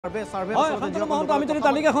আমি যদি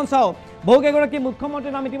তালিকাখন চাওঁ বহুকেইগৰাকী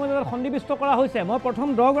মুখ্যমন্ত্ৰীৰ নাম ইতিমধ্যে সন্নিৱিষ্ট কৰা হৈছে। মই প্ৰথম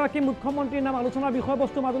 10 গৰাকী মুখ্যমন্ত্ৰীৰ নাম আলোচনাৰ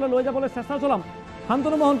বিষয়বস্তু মাজলৈ লৈ যাবলৈ চেষ্টা চলাম।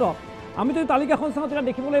 শান্তনু মহন্ত, আমি যদি তালিকাখন চাওঁ তেতিয়া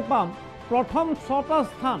দেখিবলৈ পাম প্ৰথম 6টা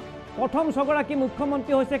স্থান প্ৰথম 6 গৰাকী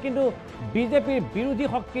মুখ্যমন্ত্ৰী হৈছে কিন্তু বিজেপিৰ বিৰোধী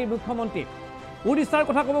শক্তিৰ মুখ্যমন্ত্ৰী। উৰিষ্যাৰ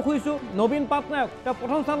কথা ক'ব খুজিছোঁ, নবীন পাটনায়ক তেওঁ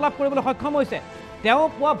প্ৰথম স্থান লাভ কৰিবলৈ সক্ষম হৈছে। তেওঁ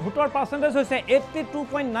পোৱা ভোটৰ পাৰ্চেণ্টেজ হৈছে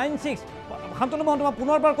 82.96। শান্তনু মহন্ত, মই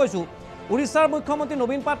পুনৰবাৰ কৈছোঁ, উৰিষ্যাৰ মুখ্যমন্ত্ৰী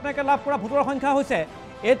নবীন পাটনায়কে লাভ কৰা ভোটৰ সংখ্যা হৈছে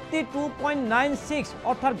 82.96,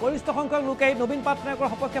 অৰ্থাৎ গৰিষ্ঠ সংখ্যক লোকে নবীন পাটনায়কৰ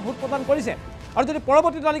সপক্ষে ভোট প্ৰদান কৰিছে। আৰু যদি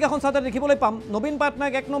পৰৱৰ্তী তালিকাখন চাওঁতে দেখিবলৈ পাম নবীন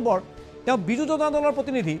পাটনায়ক 1 নম্বৰ, তেওঁ বিজু জনতা দলৰ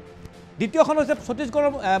প্ৰতিনিধি। দ্বিতীয়খন হৈছে ছত্তীশগড়ৰ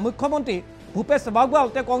মুখ্যমন্ত্ৰী ভূপেশ বাগৱাল,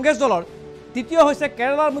 তেওঁ কংগ্ৰেছ দলৰ। তৃতীয় হৈছে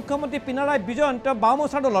কেৰালাৰ মুখ্যমন্ত্ৰী পিনাৰায় বিজয়ন, তেওঁ বাওঁ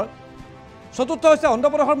মৰ্চাৰ দলৰ। চতুৰ্থ হৈছে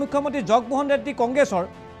অন্ধ্ৰপ্ৰদেশৰ মুখ্যমন্ত্ৰী জগমোহন ৰেড্ডী, কংগ্ৰেছৰ।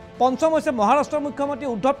 পঞ্চম হৈছে মহাৰাষ্ট্ৰৰ মুখ্যমন্ত্ৰী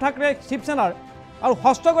উদ্ধৱ ঠাকৰে, শিৱসেনাৰ। আৰু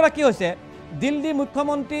ষষ্ঠগৰাকী হৈছে দিল্লীৰ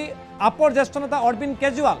মুখ্যমন্ত্ৰী আপৰ জ্যেষ্ঠ নেতা অৰবিন্দ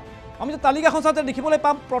কেজৰিৱাল। আমি যদি তালিকাখন চাওঁতে দেখিবলৈ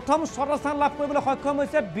পাম প্ৰথম 6টা স্থান লাভ কৰিবলৈ সক্ষম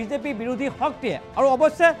হৈছে বিজেপি বিৰোধী শক্তিয়ে। আৰু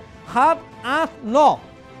অৱশ্যে 7, 8, 9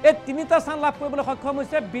 এই 3টা স্থান লাভ কৰিবলৈ সক্ষম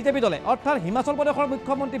হৈছে বিজেপি দলে। অৰ্থাৎ হিমাচল প্ৰদেশৰ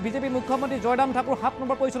মুখ্যমন্ত্ৰী বিজেপি মুখ্যমন্ত্ৰী জয়ৰাম ঠাকুৰ 7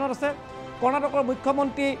 নম্বৰ পজিশ্যনত আছে। কৰ্ণাটকৰ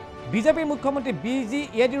মুখ্যমন্ত্ৰী বিজেপিৰ মুখ্যমন্ত্ৰী বি.জি.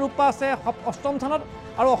 য়েডিয়ুৰাপ্পা আছে 8ম স্থানত।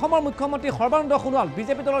 আৰু অসমৰ মুখ্যমন্ত্ৰী সৰ্বানন্দ সোণোৱাল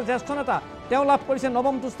বিজেপি দলৰ জ্যেষ্ঠ নেতা, তেওঁ লাভ কৰিছে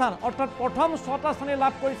 9মটো স্থান। অৰ্থাৎ প্ৰথম 6টা স্থানেই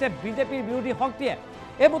লাভ কৰিছে বিজেপিৰ বিৰোধী শক্তিয়ে।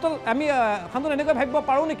 এই মুহূৰ্তত আমি শান্তনু এনেকৈ ভাবিব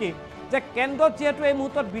পাৰোঁ নেকি যে কেন্দ্ৰত যিহেতু এই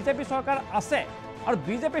মুহূৰ্তত বিজেপি চৰকাৰ আছে আৰু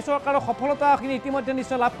বিজেপি চৰকাৰৰ সফলতাখিনি ইতিমধ্যে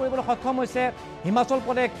নিশ্চয় লাভ কৰিবলৈ সক্ষম হৈছে হিমাচল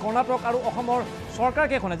প্ৰদেশ, কৰ্ণাটক আৰু অসমৰ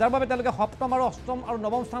চৰকাৰকেইখনে, যাৰ বাবে তেওঁলোকে 7ম আৰু 8ম আৰু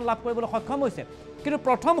 9ম স্থান লাভ কৰিবলৈ সক্ষম হৈছে। কিন্তু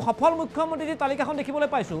প্ৰথম সফল মুখ্যমন্ত্ৰী যি তালিকাখন দেখিবলৈ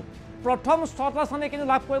পাইছোঁ, প্ৰথম 6টা স্থানে কিন্তু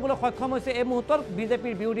লাভ কৰিবলৈ সক্ষম হৈছে এই মুহূৰ্তত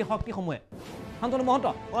বিজেপিৰ বিৰোধী শক্তিসমূহে। শান্তনু মহন্ত,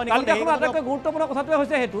 তালিকাখনৰ আটাইতকৈ গুৰুত্বপূৰ্ণ কথাটোৱে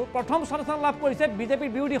হৈছে সেইটো প্ৰথম 6টা স্থান লাভ কৰিছে বিজেপিৰ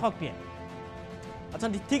বিৰোধী শক্তিয়ে। আচ্ছা,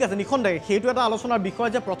 ঠিক আছে নিখণ্ডে, সেইটো এটা আলোচনাৰ বিষয়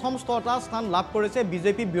যে প্ৰথম 6টা স্থান লাভ কৰিছে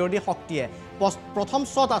বিজেপি বিৰোধী শক্তিয়ে। প্ৰথম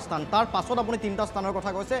 6টা স্থান, তাৰ পাছত আপুনি 3টা স্থানৰ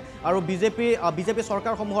কথা কৈছে। আৰু বিজেপি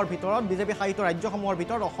চৰকাৰসমূহৰ ভিতৰত বিজেপি শাসিত ৰাজ্যসমূহৰ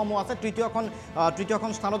ভিতৰত অসমো আছে।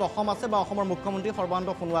 তৃতীয়খন স্থানত অসম আছে বা অসমৰ মুখ্যমন্ত্ৰী সৰ্বানন্দ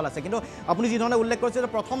সোণোৱাল আছে। কিন্তু আপুনি যিধৰণে উল্লেখ কৰিছে যে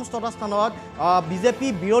প্ৰথম 6টা স্থানত বিজেপি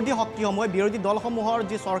বিৰোধী শক্তিসমূহে, বিৰোধী দলসমূহৰ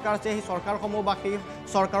যি চৰকাৰ আছে সেই চৰকাৰসমূহ বা সেই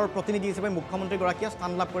চৰকাৰৰ প্ৰতিনিধি হিচাপে মুখ্যমন্ত্ৰীগৰাকীয়ে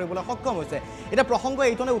স্থান লাভ কৰিবলৈ সক্ষম হৈছে। এতিয়া প্ৰসংগ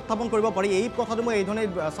এইধৰণে উত্থাপন কৰিব পাৰি। এই কথাটো মই এইধৰণে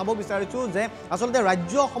চাব বিচাৰিছোঁ যে আচলতে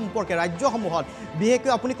ৰাজ্য সম্পৰ্কে ৰাজ্যসমূহত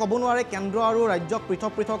বিশেষকৈ আপুনি ক'ব নোৱাৰে কেন্দ্ৰ আৰু ৰাজ্যক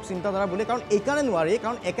পৃথক পৃথক চিন্তাধাৰা বুলি, কাৰণ এইকাৰণে নোৱাৰি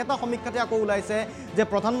কাৰণ একেটা সমীক্ষাতে আকৌ ওলাইছে যে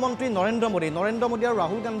প্ৰধানমন্ত্ৰী নৰেন্দ্ৰ মোদী আৰু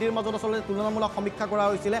ৰাহুল গান্ধীৰ মাজত আচলতে তুলনামূলক সমীক্ষা কৰা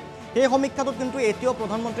হৈছিলে। সেই সমীক্ষাটোত কিন্তু এতিয়াও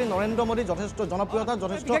প্ৰধানমন্ত্ৰী নৰেন্দ্ৰ মোদী যথেষ্ট জনপ্ৰিয়তা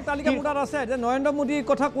যথেষ্ট তালিকাত আছে যে নৰেন্দ্ৰ মোদীৰ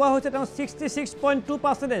কথা কোৱা হৈছে। তেওঁ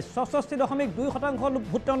 66.2%, 66.2%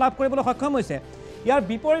 ভোট তেওঁ লাভ কৰিবলৈ সক্ষম হৈছে। ইয়াৰ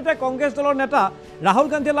বিপৰীতে কংগ্ৰেছ দলৰ নেতা ৰাহুল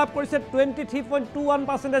গান্ধীয়ে লাভ কৰিছে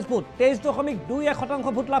 23.21% ভোট,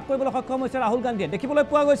 23.21% ভোট লাভ কৰিবলৈ সক্ষম হৈছে ৰাহুল গান্ধীয়ে। দেখিবলৈ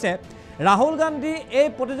পোৱা গৈছে ৰাহুল গান্ধী এই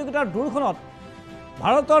প্ৰতিযোগিতাৰ দূৰখনত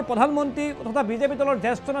ভাৰতৰ প্ৰধানমন্ত্ৰী তথা বিজেপি দলৰ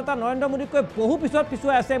জ্যেষ্ঠ নেতা নৰেন্দ্ৰ মোদীতকৈ বহু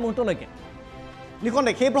পিছুৱাই আছে এই মুহূৰ্তলৈকে।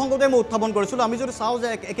 নিখণ্ডে, সেই প্ৰসংগতে মই উত্থাপন কৰিছিলোঁ। আমি যদি চাওঁ যে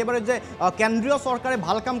একেবাৰে যে কেন্দ্ৰীয় চৰকাৰে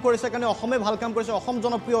ভাল কাম কৰিছে কাৰণে অসমে ভাল কাম কৰিছে, অসম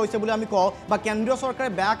জনপ্ৰিয় হৈছে বুলি আমি কওঁ, বা কেন্দ্ৰীয় চৰকাৰে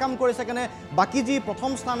বেয়া কাম কৰিছে কাৰণে বাকী যি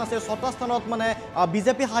প্ৰথম স্থান আছে 6টা স্থানত মানে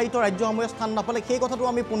বিজেপি শাসিত ৰাজ্যসমূহে স্থান নাপালে, সেই কথাটো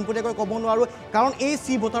আমি পোনপটীয়াকৈ ক'ব নোৱাৰোঁ। কাৰণ এই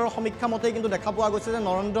ভোটাৰৰ সমীক্ষা মতে কিন্তু দেখা পোৱা গৈছে যে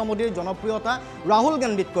নৰেন্দ্ৰ মোদীৰ জনপ্ৰিয়তা ৰাহুল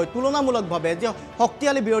গান্ধীতকৈ তুলনামূলকভাৱে যে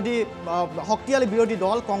শক্তিশালী বিৰোধী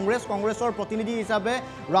দল কংগ্ৰেছৰ প্ৰতিনিধি হিচাপে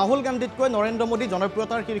ৰাহুল গান্ধীতকৈ নৰেন্দ্ৰ মোদী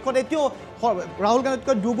জনপ্ৰিয়তাৰ শীৰ্ষত এতিয়াও ৰাহুল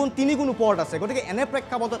গান্ধীতকৈ 2 গুণ 3 গুণ ওপৰত আছে। গতিকে এনে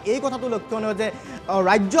প্ৰেক্ষাপটত এই কথাটো লক্ষণীয় যে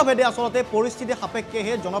ৰাজ্যভেদে আচলতে পৰিস্থিতি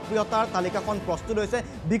সাপেক্ষেহে জনপ্ৰিয়তাৰ তালিকাখন প্ৰস্তুত হৈছে।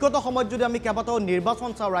 বিগত সময়ত যদি আমি কেইবাটাও নিৰ্বাচন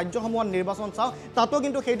চাওঁ, ৰাজ্যসমূহৰ নিৰ্বাচন চাওঁ, তাতো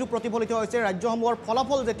কিন্তু সেইটো প্ৰতিফলিত হৈছে। ৰাজ্যসমূহৰ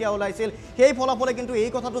ফলাফল যেতিয়া ওলাইছিল সেই ফলাফলে কিন্তু এই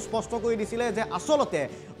কথাটো স্পষ্ট কৰি দিছিলে যে আচলতে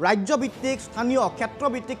ৰাজ্যভিত্তিক স্থানীয়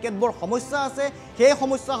ক্ষেত্ৰভিত্তিক কেতবোৰ সমস্যা আছে। সেই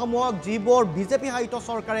সমস্যাসমূহক যিবোৰ বিজেপি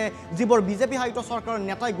শাসিত চৰকাৰৰ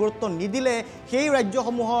নেতাই গুৰুত্ব নিদিলে, সেই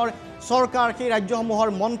ৰাজ্যসমূহৰ চৰকাৰ, সেই ৰাজ্যসমূহৰ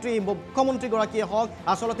মন্ত্ৰী মুখ্যমন্ত্ৰীগৰাকীয়ে হওক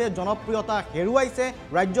আচলতে জনপ্ৰিয়তা হেৰুৱাইছে,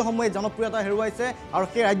 ৰাজ্যসমূহে জনপ্ৰিয়তা হেৰুৱাইছে। আৰু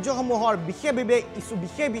সেই ৰাজ্যসমূহৰ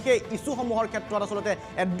বিশেষ ইছ্যুসমূহৰ ক্ষেত্ৰত আচলতে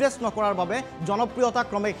এড্ৰেছ নকৰাৰ বাবে জনপ্ৰিয়তা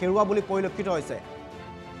ক্ৰমে হেৰুওৱা বুলি পৰিলক্ষিত হৈছে।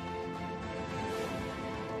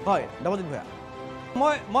 হয় দেৱজিৎ ভূঞা,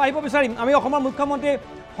 মই আহিব বিচাৰিম। আমি অসমৰ মুখ্যমন্ত্ৰী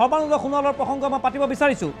সৰ্বানন্দ সোণোৱালৰ প্ৰসংগ মই পাতিব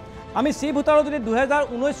বিচাৰিছোঁ। আমি ভোটাৰৰ যদি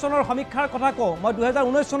 2019 চনৰ সমীক্ষাৰ কথা কওঁ, মই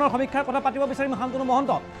 2019 চনৰ সমীক্ষাৰ কথা পাতিব বিচাৰিম শান্তনু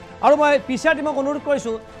মহন্ত। আৰু মই পিছিয়াৰ টিমক অনুৰোধ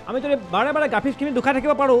কৰিছোঁ আমি যদি বাৰে গ্ৰাফিক্সখিনি দেখাই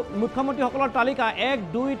থাকিব পাৰোঁ মুখ্যমন্ত্ৰীসকলৰ তালিকা 1,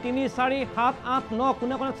 2, 3, 4, 7, 8, 9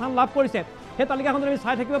 কোনে স্থান লাভ কৰিছে সেই তালিকাখন যদি আমি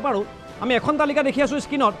চাই থাকিব পাৰোঁ। আমি এখন তালিকা দেখি আছোঁ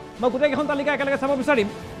স্ক্ৰীনত, মই গোটেইকেইখন তালিকা একেলগে চাব বিচাৰিম।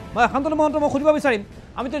 শান্তনু মহন্ত, মই সুধিব বিচাৰিম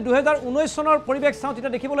আমি যদি 2019 চনৰ পৰিৱেশ চাওঁ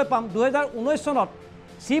তেতিয়া দেখিবলৈ পাম 2019 চনত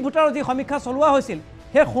চি ভোটাৰৰ যি সমীক্ষা চলোৱা হৈছিল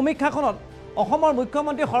সেই সমীক্ষাখনত অসমৰ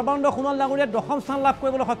মুখ্যমন্ত্ৰী সৰ্বানন্দ সোণোৱাল ডাঙৰীয়াই 10ম স্থান লাভ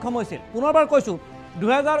কৰিবলৈ সক্ষম হৈছিল। পুনৰবাৰ কৈছোঁ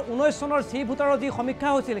 2019 চনৰ চি ভোটাৰৰ যি সমীক্ষা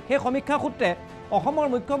হৈছিল সেই সমীক্ষা সূত্ৰে অসমৰ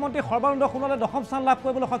মুখ্যমন্ত্ৰী সৰ্বানন্দ সোণোৱালে 10ম স্থান লাভ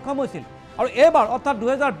কৰিবলৈ সক্ষম হৈছিল। আৰু এইবাৰ অৰ্থাৎ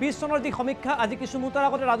 2020 চনৰ যি সমীক্ষা আজি কিছু মুহূৰ্তৰ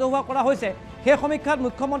আগতে ৰাজহুৱা কৰা হৈছে সেই সমীক্ষাত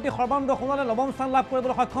মুখ্যমন্ত্ৰী সৰ্বানন্দ সোণোৱালে 9ম স্থান লাভ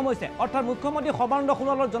কৰিবলৈ সক্ষম হৈছে। অৰ্থাৎ মুখ্যমন্ত্ৰী সৰ্বানন্দ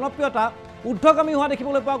সোণোৱালৰ জনপ্ৰিয়তা ঊৰ্ধ্বগামী হোৱা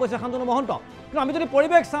দেখিবলৈ পোৱা গৈছে শান্তনু মহন্ত। কিন্তু আমি যদি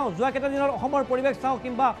পৰিৱেশ চাওঁ যোৱা কেইটা দিনৰ অসমৰ পৰিৱেশ চাওঁ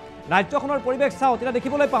কিংবা ৰাজ্যখনৰ পৰিৱেশ চাওঁ তেতিয়া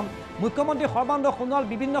দেখিবলৈ পাম মুখ্যমন্ত্ৰী সৰ্বানন্দ সোণোৱাল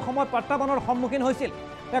বিভিন্ন সময়ত প্ৰত্যাহ্বানৰ সন্মুখীন হৈছিল।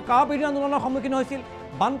 তেওঁ কাহ বিৰোধী আন্দোলনৰ সন্মুখীন হৈছিল,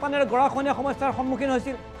 বানপানীৰ গৰাখহনীয়া সমস্যাৰ সন্মুখীন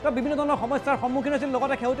হৈছিল, তেওঁ বিভিন্ন ধৰণৰ সমস্যাৰ সন্মুখীন হৈছিল।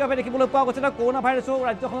 লগতে শেহতীয়াভাৱে দেখিবলৈ পোৱা গৈছে তেওঁ কৰোণা ভাইৰাছেও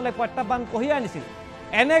ৰাজ্যখনলৈ প্ৰত্যাহ্বান কঢ়িয়াই আনিছিল।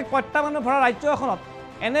 এনে প্ৰত্যাহ্বানৰ ভৰা ৰাজ্য এখনত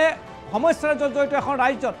এনে সমস্যাৰ জড়িত এখন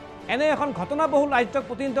ৰাজ্যত এনে এখন ঘটনাবহুল ৰাজ্যক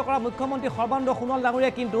প্ৰতিনিধিত্ব কৰা মুখ্যমন্ত্ৰী সৰ্বানন্দ সোণোৱাল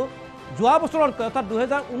ডাঙৰীয়াই কিন্তু যোৱা বছৰতকৈ অৰ্থাৎ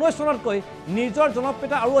 2019 চনতকৈ নিজৰ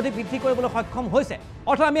জনপ্ৰিয়তা আৰু অধিক বৃদ্ধি কৰিবলৈ সক্ষম হৈছে।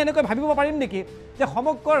 অৰ্থাৎ আমি এনেকৈ ভাবিব পাৰিম নেকি যে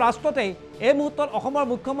সমগ্ৰ ৰাষ্ট্ৰতেই এই মুহূৰ্তত অসমৰ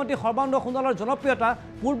মুখ্যমন্ত্ৰী সৰ্বানন্দ সোণোৱালৰ জনপ্ৰিয়তা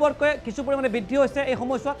পূৰ্বতকৈ কিছু পৰিমাণে বৃদ্ধি হৈছে এই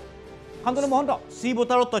সময়ছোৱাত? শান্তনু মহন্ত, চি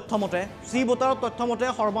ভোটাৰৰ তথ্য মতে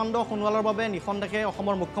সৰ্বানন্দ সোণোৱালৰ বাবে নিঃসন্দেহে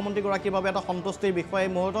অসমৰ মুখ্যমন্ত্ৰীগৰাকীৰ বাবে এটা সন্তুষ্টিৰ বিষয়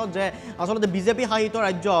এই মুহূৰ্তত যে আচলতে বিজেপি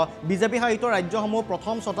শাসিত ৰাজ্যসমূহ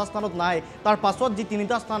প্ৰথম 6টা স্থানত নাই। তাৰ পাছত যি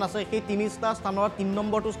 3টা স্থান আছে সেই 3টা স্থানৰ 3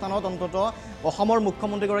 নম্বৰটো স্থানত অন্তত অসমৰ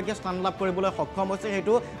মুখ্যমন্ত্ৰীগৰাকীয়ে স্থান লাভ কৰিবলৈ সক্ষম হৈছে।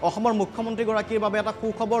 সেইটো অসমৰ মুখ্যমন্ত্ৰীগৰাকীৰ বাবে এটা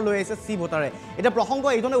সুখবৰ লৈ আহিছে চি ভোটাৰে। এতিয়া প্ৰসংগ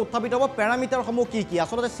এইধৰণে উত্থাপিত হ'ব পেৰামিটাৰসমূহ কি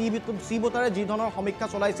আচলতে চি ভোটাৰে যি ধৰণৰ সমীক্ষা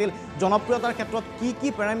চলাইছিল জনপ্ৰিয়তাৰ ক্ষেত্ৰত কি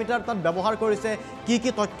পেৰামিটাৰ তাত ব্যৱহাৰ কৰিছে, কি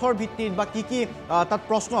তথ্যৰ ভিত্তিত বা কি তাত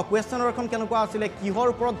প্ৰশ্ন কুৱেশ্যনৰ এখন কেনেকুৱা আছিলে, কিহৰ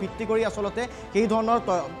ওপৰত ভিত্তি কৰি আচলতে সেই ধৰণৰ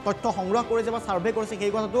তথ্য সংগ্ৰহ কৰিছে বা ছাৰ্ভে কৰিছে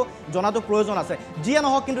সেই কথাটো জনাটো প্ৰয়োজন আছে। যিয়ে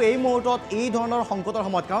নহওক কিন্তু এই মুহূৰ্তত এই ধৰণৰ সংকটৰ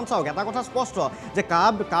সময়ত কাৰণ চাওক এটা কথা স্পষ্ট যে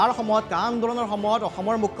কাৰ আন্দোলনৰ সময়ত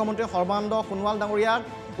অসমৰ মুখ্যমন্ত্ৰী সৰ্বানন্দ সোণোৱাল ডাঙৰীয়াৰ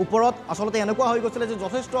ওপৰত আচলতে এনেকুৱা হৈ গৈছিলে যে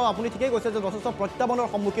যথেষ্ট আপুনি ঠিকেই কৈছে যে যথেষ্ট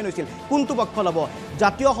প্ৰত্যাহ্বানৰ সন্মুখীন হৈছিল। কোনটো পক্ষ ল'ব?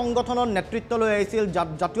 জাতীয় সংগঠনৰ নেতৃত্ব লৈ আহিছিল,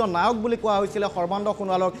 জাতীয় নায়ক বুলি কোৱা হৈছিলে সৰ্বানন্দ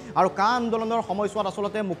সোণোৱালক। আৰু আন্দোলনৰ সময়ছোৱাত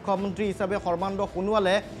আচলতে মুখ্যমন্ত্ৰী হিচাপে সৰ্বানন্দ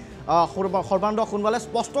সোণোৱালে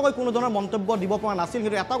স্পষ্টকৈ কোনো ধৰণৰ মন্তব্য দিব পৰা নাছিল।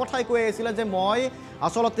 কিন্তু এটা কথাই কৈ আহিছিলে যে মই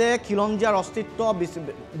আচলতে খিলঞ্জীয়াৰ অস্তিত্ব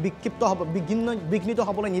বিঘ্নিত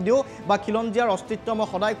হ'বলৈ নিদিওঁ বা খিলঞ্জীয়াৰ অস্তিত্ব মই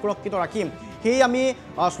সদায় সুৰক্ষিত ৰাখিম। সেই আমি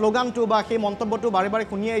শ্লোগানটো বা সেই মন্তব্যটো বাৰে বাৰে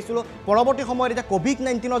শুনি আহিছিলোঁ। পৰৱৰ্তী সময়ত এতিয়া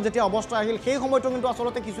কোভিড-19ৰ যেতিয়া অৱস্থা আহিল সেই সময়টো কিন্তু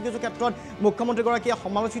আচলতে কিছু ক্ষেত্ৰত মুখ্যমন্ত্ৰীগৰাকীয়ে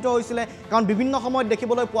সমালোচিত হৈছিলে। কাৰণ বিভিন্ন সময়ত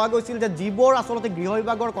দেখিবলৈ পোৱা গৈছিল যে যিবোৰ আচলতে গৃহ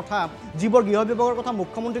বিভাগৰ কথা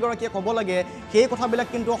মুখ্যমন্ত্ৰীগৰাকীয়ে ক'ব লাগে সেই কথাবিলাক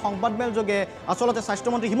কিন্তু সংবাদমেল যোগে আচলতে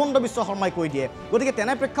স্বাস্থ্যমন্ত্ৰী হিমন্ত বিশ্ব শৰ্মাই কৈ দিয়ে। গতিকে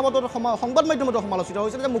তেনে প্ৰেক্ষাপটত সংবাদ মাধ্যমতো সমালোচিত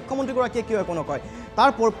হৈছিল যে মুখ্যমন্ত্ৰীগৰাকীয়ে কিয় একো নকয়। তাৰ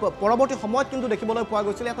পৰৱৰ্তী সময়ত কিন্তু দেখিবলৈ পোৱা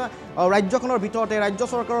গৈছিল এটা ৰাজ্যখনৰ ভিতৰতে ৰাজ্য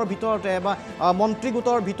চৰকাৰৰ ভিতৰতে বা মন্ত্ৰী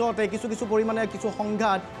গোটৰ ভিতৰতে কিছু পৰিমাণে কিছু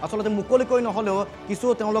সংঘাত আচলতে মুকলিকৈ নহ'লেও কিছু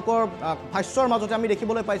তেওঁলোকৰ ভাষ্যৰ মাজতে আমি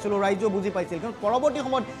দেখিবলৈ পাইছিলোঁ, ৰাইজেও বুজি পাইছিল। কিন্তু পৰৱৰ্তী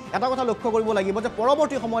সময়ত এটা কথা লক্ষ্য কৰিব লাগিব যে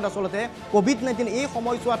পৰৱৰ্তী সময়ত আচলতে কোভিড-19 এই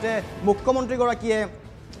সময়ছোৱাতে মুখ্যমন্ত্ৰীগৰাকীয়ে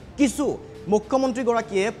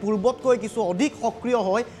পূৰ্বতকৈ কিছু অধিক সক্ৰিয়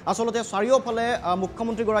হৈ আচলতে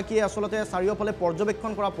চাৰিওফালে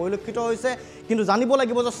পৰ্যবেক্ষণ কৰা পৰিলক্ষিত হৈছে। কিন্তু জানিব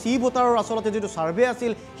লাগিব যে চি ভোটাৰৰ আচলতে যিটো ছাৰ্ভে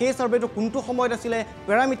আছিল সেই ছাৰ্ভেটো কোনটো সময়ত আছিলে,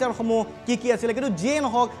 পেৰামিটাৰসমূহ কি আছিলে। কিন্তু যিয়ে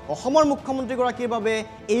নহওক অসমৰ মুখ্যমন্ত্ৰীগৰাকীৰ বাবে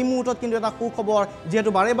এই মুহূৰ্তত কিন্তু এটা সুখবৰ, যিহেতু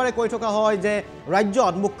বাৰে বাৰে কৈ থকা হয় যে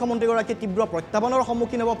ৰাজ্যত মুখ্যমন্ত্ৰীগৰাকীয়ে তীব্ৰ প্ৰত্যাহ্বানৰ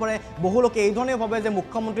সন্মুখীন হ'ব পাৰে। বহু লোকে এই ধৰণে ভাবে যে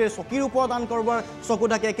মুখ্যমন্ত্ৰীৰ চকীৰ ওপৰত আন কাৰোবাৰ চকু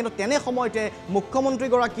থাকে। কিন্তু তেনে সময়তে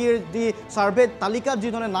মুখ্যমন্ত্ৰীগৰাকীৰ যি ছাৰ্ভে তালিকাত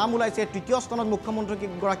যিধৰণে নাম ওলাইছে 3য় স্থানত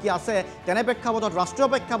মুখ্যমন্ত্ৰীগৰাকী আছে, তেনে প্ৰেক্ষাপটত ৰাষ্ট্ৰীয়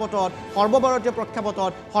প্ৰেক্ষাপটত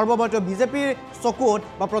সৰ্বভাৰতীয় বিজেপিৰ চকুত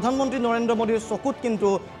বা প্ৰধানমন্ত্ৰী নৰেন্দ্ৰ মোদীৰ চকুত কিন্তু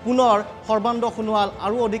পুনৰ সৰ্বানন্দ সোণোৱাল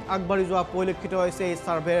আৰু অধিক আগবাঢ়ি যোৱা পৰিলক্ষিত হৈছে এই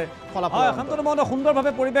ছাৰ্ভেৰ ফলাফল। শান্তনু মহন্ত,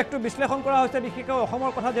 সুন্দৰভাৱে পৰিৱেশটো বিশ্লেষণ কৰা হৈছে। বিশেষকৈ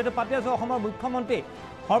অসমৰ কথা যিহেতু পাতি আছোঁ, অসমৰ মুখ্যমন্ত্ৰী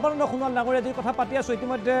সৰ্বানন্দ সোণোৱাল ডাঙৰীয়া যি কথা পাতি আছোঁ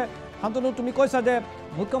ইতিমধ্যে শান্তনু তুমি কৈছা যে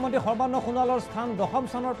মুখ্যমন্ত্ৰী সৰ্বানন্দ সোণোৱালৰ স্থান 10ম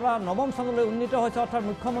স্থানৰ পৰা 9ম স্থানলৈ উন্নীত হৈছে। অৰ্থাৎ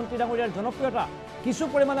মুখ্যমন্ত্ৰী ডাঙৰীয়াৰ জনপ্ৰিয়তা কিছু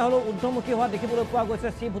পৰিমাণে হ'লেও ঊৰ্ধ্বমুখী হোৱা দেখিবলৈ পোৱা গৈছে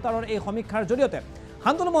চি ভোটাৰৰ এই সমীক্ষাৰ জৰিয়তে।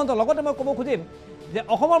 শান্তনু মহন্ত, লগতে মই ক'ব খুজিম যে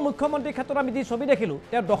অসমৰ মুখ্যমন্ত্ৰীৰ ক্ষেত্ৰত আমি যি ছবি দেখিলোঁ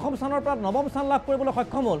তেওঁ 10ম স্থানৰ পৰা 9ম স্থান লাভ কৰিবলৈ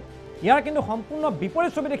সক্ষম হ'ল। ইয়াৰ কিন্তু সম্পূৰ্ণ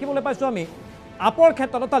বিপৰীত ছবি দেখিবলৈ পাইছোঁ আমি আপৰ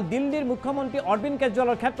ক্ষেত্ৰত, অৰ্থাৎ দিল্লীৰ মুখ্যমন্ত্ৰী অৰবিন্দ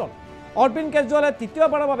কেজৰিৱালৰ ক্ষেত্ৰত। অৰবিন্দ কেজৰিৱালে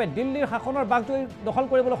তৃতীয়বাৰৰ বাবে দিল্লীৰ শাসনৰ বাগজুৰি দখল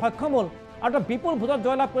কৰিবলৈ সক্ষম হ'ল আৰু বিপুল ভোটত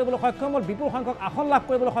জয়লাভ কৰিবলৈ সক্ষম হ'ল। বিপুল সংখ্যক আসন লাভ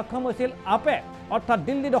কৰিবলৈ সক্ষম হৈছিল আপে, অৰ্থাৎ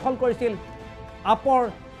দিল্লী দখল কৰিছিল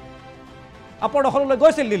আপৰ দখললৈ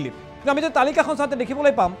গৈছিল দিল্লীত। কিন্তু আমি যদি তালিকাখন চাওঁতে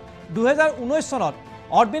দেখিবলৈ পাম 2019 চনত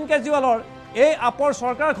অৰবিন্দ কেজৰিৱালৰ এই আপৰ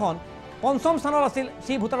চৰকাৰখন পঞ্চম স্থানত আছিল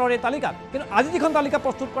চি ভোটাৰৰ এই তালিকাত। কিন্তু আজি যিখন তালিকা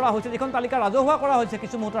প্ৰস্তুত কৰা হৈছে, যিখন তালিকা ৰাজহুৱা কৰা হৈছে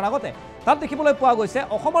কিছু মুহূৰ্তৰ আগতে, তাত দেখিবলৈ পোৱা গৈছে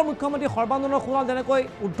অসমৰ মুখ্যমন্ত্ৰী সৰ্বানন্দ সোণোৱাল যেনেকৈ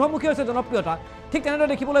ঊৰ্ধ্বমুখী হৈছে জনপ্ৰিয়তা, ঠিক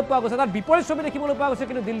তেনেদৰে দেখিবলৈ পোৱা গৈছে। তাৰ বিপৰীত ছবি দেখিবলৈ পোৱা গৈছে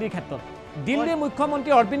কিন্তু দিল্লীৰ ক্ষেত্ৰত। দিল্লীৰ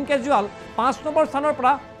মুখ্যমন্ত্ৰী অৰবিন্দ কেজৰিৱাল ৫ নম্বৰ স্থানৰ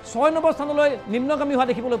পৰা ৬ নম্বৰ স্থানলৈ নিম্নগামী হোৱা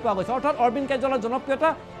দেখিবলৈ পোৱা গৈছে। অৰ্থাৎ অৰবিন্দ কেজৰিৱালৰ জনপ্ৰিয়তা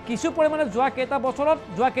কিছু পৰিমাণে যোৱা কেইটা বছৰত,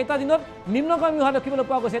 যোৱা কেইটা দিনত নিম্নগামী হোৱা দেখিবলৈ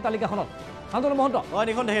পোৱা গৈছে এই তালিকাখনত। শান্তনু মহন্ত,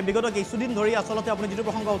 দেখোন বিগত কিছুদিন ধৰি আচলতে আপুনি যিটো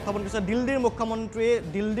প্ৰসংগ উত্থাপন কৰিছে,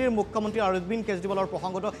 দিল্লীৰ মুখ্যমন্ত্ৰী অৰবিন্দ কেজৰিৱালৰ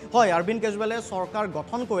প্ৰসংগটো হয়। অৰবিন্দ কেজৰিৱালে চৰকাৰ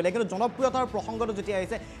গঠন কৰিলে, কিন্তু জনপ্ৰিয়তাৰ প্ৰসংগটো যেতিয়া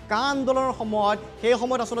আহিছে কা আন্দোলনৰ সময়ত, সেই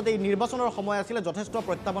সময়ত আচলতে এই নিৰ্বাচনৰ সময় আছিলে, যথেষ্ট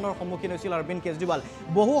প্ৰত্যাহ্বানৰ সন্মুখীন হৈছিল অৰবিন্দ কেজৰিৱাল।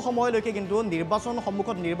 বহু সময়লৈকে কিন্তু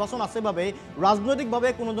নিৰ্বাচন আছে বাবেই ৰাজনৈতিকভাৱে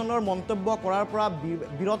কোনো ধৰণৰ মন্তব্য কৰাৰ পৰা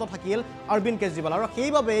বিৰত থাকিল অৰবিন্দ কেজৰিৱাল। আৰু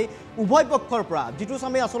সেইবাবেই উভয় পক্ষৰ পৰা যিটো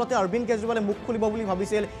চামে আচলতে অৰবিন্দ কেজৰিৱালে মুখ খুলিব বুলি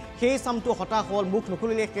ভাবিছিল, সেই চামটো হতাশ হ'ল, মুখ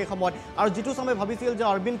নুখুলিলে সেই সময়ত। আৰু যিটো চামে ভাবিছিল যে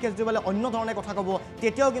অৰবিন্দ কেজৰিৱালে অন্য ধৰণে কথা ক'ব,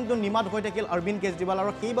 তেতিয়াও কিন্তু নিমাত হৈ থাকিল অৰবিন্দ কেজৰিৱাল।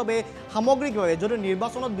 আৰু সেইবাবে সামগ্ৰিকভাৱে যদিও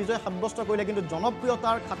নিৰ্বাচনত বিজয় সাব্যস্ত কৰিলে, কিন্তু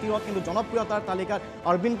জনপ্ৰিয়তাৰ খাতিৰত, কিন্তু জনপ্ৰিয়তাৰ তালিকাত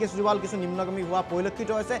অৰবিন্দ কেজৰিৱাল কিছু নিম্নগামী হোৱা পৰিলক্ষিত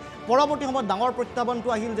হৈছে। পৰৱৰ্তী সময়ত ডাঙৰ প্ৰত্যাহ্বানটো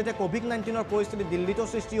আহিল যেতিয়া ক'ভিড-19ৰ পৰিস্থিতি দিল্লীতো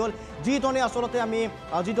সৃষ্টি হ'ল। যিধৰণে আচলতে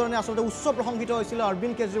উচ্চ প্ৰশংসিত হৈছিলে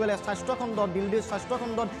অৰবিন্দ কেজৰিৱালে স্বাস্থ্যখণ্ডত, দিল্লীৰ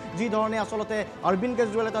স্বাস্থ্যখণ্ডত যিধৰণে আচলতে অৰবিন্দ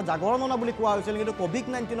কেজৰিৱালে এটা জাগৰণ অনা বুলি কোৱা হৈছিল, কিন্তু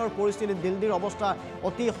ক'ভিড-19ৰ পৰিস্থিতিত দিল্লীৰ অৱস্থা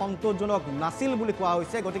অতি সন্তোষজনক নাছিল বুলি কোৱা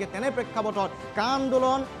হৈছে। গতিকে তেনে প্ৰেক্ষাপটত কা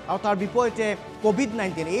আন্দোলন আৰু তাৰ বিপৰীতে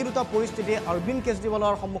ক'ভিড-19, এই দুটা পৰিস্থিতিয়ে অৰবিন্দ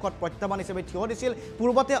কেজৰিৱালৰ সন্মুখত প্ৰত্যাহ্বান হিচাপে থিয় দিছিল।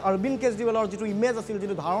 পূৰ্বতে অৰবিন্দ কেজৰিৱালৰ যিটো ইমেজ আছিল,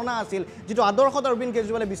 যিটো ধাৰণা আছিল, যিটো আদৰ্শত অৰবিন্দ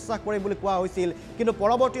কেজৰিৱালে বিশ্বাস কৰে বুলি কোৱা হৈছিল, কিন্তু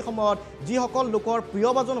পৰৱৰ্তী সময়ত যিসকল লোকৰ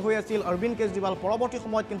প্ৰিয়ভাজন হৈ আছিল অৰবিন্দ কেজৰিৱাল, পৰৱৰ্তী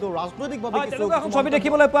সময়ত কিন্তু ৰাজনৈতিকভাৱে কিছু ছবি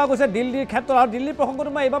দেখিবলৈ পোৱা গৈছে দিল্লীৰ ক্ষেত্ৰত। আৰু দিল্লীৰ প্ৰসংগটো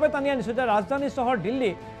মই এইবাবে টানি আনিছোঁ যে ৰাজধানী চহৰ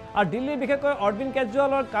দিল্লী, আৰু দিল্লীৰ বিশেষকৈ অৰবিন্দ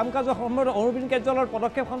কেজৰিৱালৰ কাম কাজৰ সময়ত অৰবিন্দ কেজৰিৱালৰ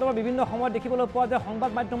পদক্ষেপ সন্দৰ্ভত বিভিন্ন সময়ত দেখিবলৈ পোৱা যায়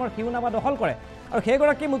সংবাদ মাধ্যমৰ শিৰোনামা দখল কৰে। আৰু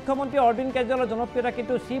সেইগৰাকী মুখ্যমন্ত্ৰী অৰবিন্দ কেজৰিৱালৰ জনপ্ৰিয়তা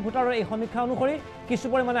কিন্তু চি ভোটাৰৰ এই সমীক্ষা অনুসৰি কিছু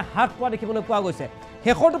পৰিমাণে হ্ৰাস পোৱা দেখিবলৈ পোৱা গৈছে।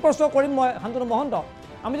 শেষৰটো প্ৰশ্ন কৰিম মই শান্তনু মহন্ত,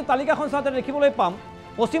 আমি যে তালিকাখন চাওঁতে দেখিবলৈ পাম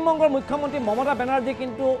পশ্চিমবংগৰ মুখ্যমন্ত্ৰী মমতা বেনাৰ্জী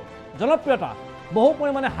কিন্তু জনপ্ৰিয়তা বহু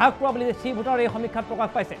পৰিমাণে হ্ৰাস পোৱা বুলি চি ভোটাৰৰ এই সমীক্ষাত প্ৰকাশ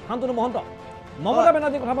পাইছে। শান্তনু মহন্ত, মমতা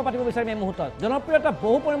বেনাৰ্জীৰ কথা মই পাতিব বিচাৰিম এই মুহূৰ্তত। জনপ্ৰিয়তা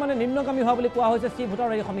বহু পৰিমাণে নিম্নগামী হোৱা বুলি কোৱা হৈছে চি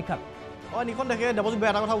ভোটাৰৰ এই সমীক্ষাত। নিখন দেখে দেৱজিৎ ভাই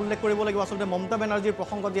এটা কথা উল্লেখ কৰিব লাগিব, আচলতে মমতা বেনাৰ্জীৰ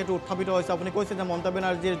প্ৰসংগ যিহেতু উত্থাপিত হৈছে, আপুনি কৈছে যে মমতা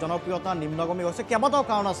বেনাৰ্জীৰ জনপ্ৰিয়তা নিম্নগামী হৈছে। কেইবাটাও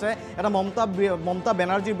কাৰণ আছে। এটা মমতা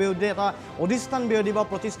বেনাৰ্জীৰ বিৰুদ্ধে এটা অধিষ্ঠান বিৰোধী বা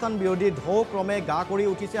প্ৰতিষ্ঠান বিৰোধী ঢৌ ক্ৰমে গা কৰি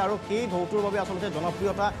উঠিছে, আৰু সেই ঢৌটোৰ বাবে আচলতে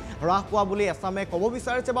জনপ্ৰিয়তা হ্ৰাস পোৱা বুলি এছামে ক'ব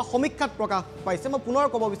বিচাৰিছে বা সমীক্ষাত প্ৰকাশ পাইছে। মই পুনৰ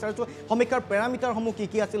ক'ব বিচাৰিছোঁ, সমীক্ষাৰ পেৰামিটাৰসমূহ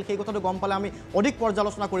কি আছিল সেই কথাটো গম পালে আমি অধিক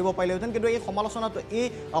পৰ্যালোচনা কৰিব পাৰিলোহেঁতেন। কিন্তু এই সমালোচনাটো এই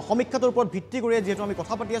সমীক্ষাটোৰ ওপৰত ভিত্তি কৰিয়ে যিহেতু আমি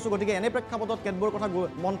কথা পাতি আছোঁ, গতিকে এনে প্ৰেক্ষাপটত কেতবোৰ কথা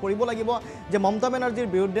মন কৰিব লাগিব যে মমতা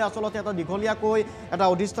বেনাৰ্জীৰ বিৰুদ্ধে আচলতে এটা দীঘলীয়াকৈ এটা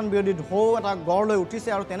অধিষ্ঠান বিৰোধী ঢৌ এটা গঢ় লৈ উঠিছে,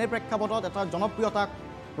 আৰু তেনে প্ৰেক্ষাপটত এটা জনপ্ৰিয়তা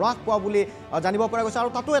হ্ৰাস পোৱা বুলি জানিব পৰা গৈছে। আৰু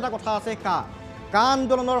তাতো এটা কথা আছে, কা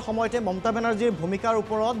আন্দোলনৰ সময়তে মমতা বেনাৰ্জীৰ ভূমিকাৰ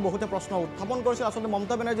ওপৰত বহুতে প্ৰশ্ন উত্থাপন কৰিছিল। আচলতে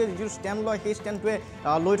মমতা বেনাৰ্জীয়ে যিটো ষ্টেণ্ড লয়, সেই ষ্টেণ্ডটোৱে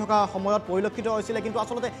লৈ থকা সময়ত পৰিলক্ষিত হৈছিলে। কিন্তু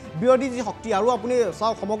আচলতে বিৰোধী যি শক্তি, আৰু আপুনি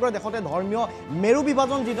চাওক সমগ্ৰ দেশতে ধৰ্মীয় মেৰু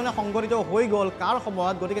বিভাজন যিধৰণে সংঘটিত হৈ গ'ল কাৰ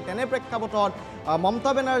সময়ত, গতিকে তেনে প্ৰেক্ষাপটত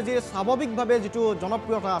মমতা বেনাৰ্জীৰ স্বাভাৱিকভাৱে যিটো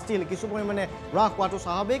জনপ্ৰিয়তা আছিল কিছু পৰিমাণে হ্ৰাস পোৱাটো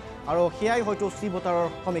স্বাভাৱিক, আৰু সেয়াই হয়তো চি ভোটাৰৰ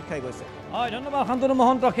সমীক্ষাই গৈছে। হয়, ধন্যবাদ শান্তনু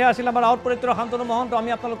মহন্ত। সেয়া আছিল আমাৰ আউটপৰিত্ৰ শান্তনু মহন্ত।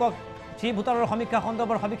 আমি আপোনালোকক চি ভোটাৰৰ সমীক্ষা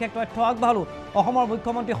সন্দৰ্ভৰ সবিশেষ তথ্য আগবঢ়ালোঁ। অসমৰ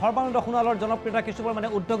মুখ্যমন্ত্ৰী সৰ্বানন্দ সোণোৱালৰ জনপ্ৰিয়তা কিছু পৰিমাণে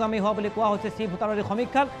ঊৰ্ধ্বগামী হোৱা বুলি কোৱা হৈছে চি ভোটাৰৰ এই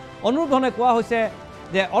সমীক্ষাত। অনুৰূপ ধৰণে কোৱা হৈছে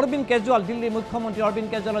যে অৰবিন্দ কেজৰিৱাল, দিল্লীৰ মুখ্যমন্ত্ৰী অৰবিন্দ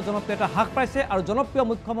কেজৰিৱালৰ জনপ্ৰিয়তা হ্ৰাস পাইছে, আৰু জনপ্ৰিয়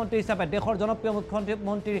মুখ্যমন্ত্ৰী হিচাপে দেশৰ জনপ্ৰিয়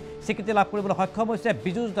মুখ্যমন্ত্ৰীৰ স্বীকৃতি লাভ কৰিবলৈ সক্ষম হৈছে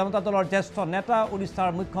বিজু জনতা দলৰ জ্যেষ্ঠ নেতা উৰিষ্যাৰ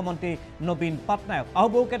মুখ্যমন্ত্ৰী নবীন পাটনায়ক। আৰু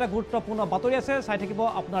বহুকেইটা গুৰুত্বপূৰ্ণ বাতৰি আছে, চাই থাকিব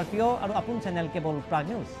আপোনাৰ প্ৰিয় আৰু আপোন চেনেল কেৱল প্ৰাগ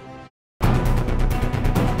নিউজ।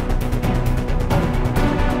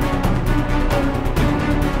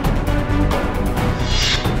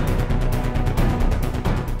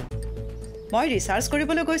 মই ৰিচাৰ্জ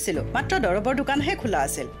কৰিবলৈ গৈছিলোঁ, মাত্ৰ দৰৱৰ দোকানহে খোলা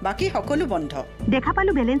আছিল, বাকী সকলো বন্ধ। দেখা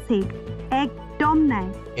পালো বেলেঞ্চ শেষ, একদম নাই।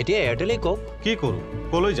 এতিয়া এয়াৰটেলে কওক কি কৰোঁ,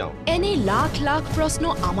 কলৈ যাওঁ? এনে লাখ লাখ প্ৰশ্ন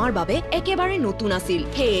আমাৰ বাবে একেবাৰে নতুন আছিল।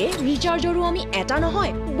 সেয়ে ৰিচাৰ্জৰো আমি এটা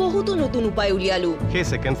নহয় বহুতো নতুন উপায় উলিয়ালো। সেই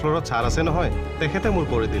ছেকেণ্ড ফ্ল'ৰত ছাৰ আছে নহয়, তেখেতে মোৰ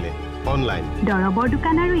কৰি দিলে অনলাইন। দৰৱৰ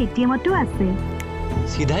দোকান আৰু এটিএমতো আছে,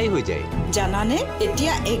 চিধাই হৈ যায়। জানানে,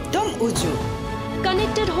 এতিয়া একদম উজু।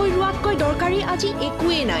 কানেক্টেড হৈ ৰোৱাতকৈ দৰকাৰী আজি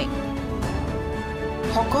একোৱেই নাই।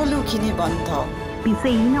 সকলোখিনি বন্ধ। পিছে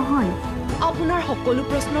ই নহয়, আপোনাৰ সকলো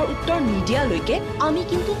প্ৰশ্নৰ উত্তৰ নিদিয়ালৈকে আমি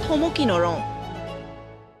কিন্তু থমকি নৰওঁ।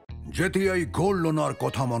 যেতিয়াই গোল্ড লোনৰ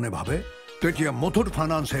কথা মনে ভাবে, তেতিয়া মুথুট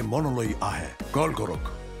ফাইনেন্সে মনলৈ আহে। কল কৰক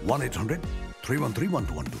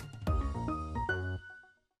 1-800-313-1212।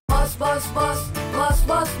 বস বস বস বস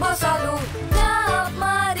বস বসালু জাপ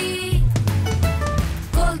মারি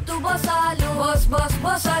কলতু বসালু বস বস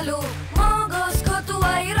বসালু মগজ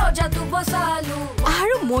খতুৱাই ৰজাতু বসালু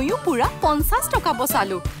আৰু ময়ো পুৰা 50 টকা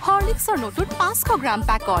বসালু হৰলিক্সৰ নতুন 500 গ্ৰাম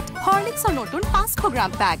পেকত হৰলিক্সৰ নতুন 500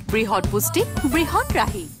 গ্ৰাম পেক বৃহৎ পুষ্টি বৃহৎ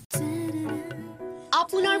ৰাহি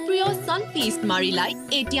আপোনাৰ প্ৰিয় সানফিষ্ট মাৰিলাই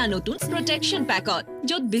এতিয়া নতুন প্ৰটেকচন পেকত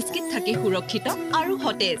য'ত বিস্কিট থাকে সুৰক্ষিত আৰু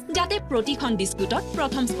সতেজ যাতে প্ৰতিখন বিস্কুটত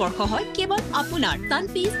প্ৰথম স্পৰ্শ হয় কেৱল আপোনাৰ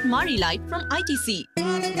সানফিষ্ট মাৰিলাই ফ্ৰম ITC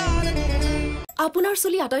আপোনাৰ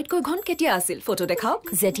চুলি আটাইতকৈ ঘন কেতিয়া আছিল ফটো দেখাওক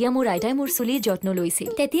যেতিয়া মোৰ আইতাই মোৰ চুলি যত্ন লৈছিল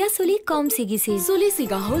তেতিয়া চুলি কম ছিগিছিল চুলি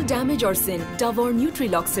ছিগা হ'ল ড্যামেজৰ চিন ডাবৰ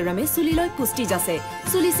নিউট্ৰিলক্স চিৰামে চুলিলৈ পুষ্টি যাছে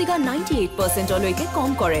চুলি ছিগা 98% লৈকে কম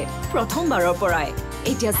কৰে প্ৰথমবাৰৰ পৰাই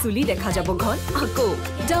এতিয়া চুলি দেখা যাব ঘন আকৌ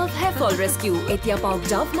ডাভ হেয়াৰ ফল ৰেস্কিউ এতিয়া পাওক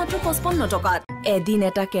ডাভ মাত্ৰ 55 টকাত এদিন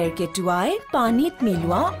এটা কেৰকেটুৱাই পানীত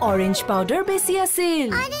মিলোৱা অৰেঞ্জ পাউডাৰ বেছি আছিল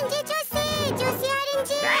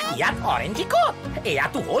ইয়াত অৰেঞ্জি ক'ত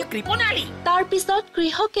এয়াতো হ'ল কৃপনালী তাৰ পিছত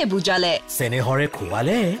কৃষকে বুজালে চেনেহৰে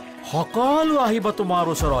খুৱালে সকলো আহিব তোমাৰ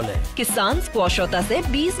ওচৰলে কিষান স্কোৱাশত আছে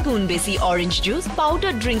 20 গুণ বেছি অৰেঞ্জ জুচ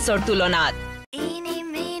পাউডাৰ ড্ৰিংকছৰ তুলনাত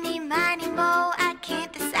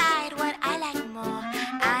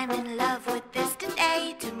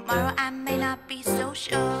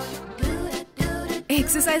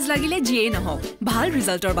এক্সাৰসাইজ লাগিলে যিয়ে নহওক ভাল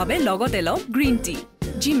ৰিজাল্টৰ বাবে লগতে লওক গ্ৰীণ টি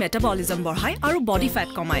যি মেটাবলিজম বঢ়ায় আৰু বডি ফেট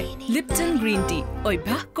কমায় লিপটন গ্ৰীণ টি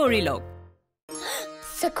অভ্যাস কৰি লওক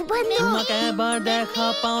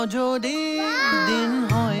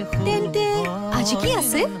আজি কি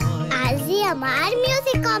আছে আজি আমাৰ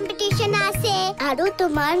মিউজিক কম্পিটিশন আছে আৰু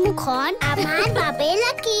তোমাৰ মুখন আমাৰ বাবে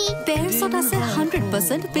লাকি তেৰছত আছে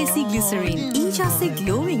 100% বেছি গ্লিচাৰিন ইজ আছে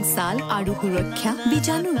গ্লোইং ছাল আৰু সুৰক্ষা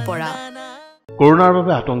বীজাণুৰ পৰা কৰোনাৰ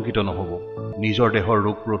বাবে আতংকিত নহব নিজৰ দেহৰ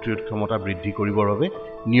ৰোগ প্ৰতিৰোধ ক্ষমতা বৃদ্ধি কৰিবৰ বাবে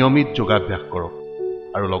নিয়মিত যোগাভ্যাস কৰক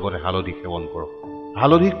আৰু লগতে হালধি সেৱন কৰক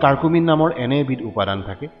হালধিত কাৰ্কুমিন নামৰ এনে এবিধ উপাদান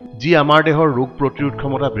থাকে যি আমাৰ দেহৰ ৰোগ প্ৰতিৰোধ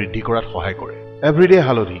ক্ষমতা বৃদ্ধি কৰাত সহায় কৰে এভৰিডে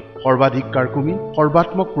হালধি সৰ্বাধিক কাৰ্কুমিন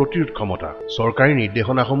সৰ্বাত্মক প্ৰতিৰোধ ক্ষমতা চৰকাৰী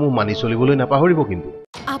নিৰ্দেশনাসমূহ মানি চলিবলৈ নাপাহৰিব কিন্তু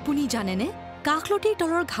আপুনি জানেনে কাখলতিৰ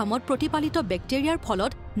তলৰ ঘামত প্ৰতিপালিত বেক্টেৰিয়াৰ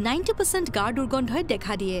ফলত 90% গাৰ দুৰ্গন্ধই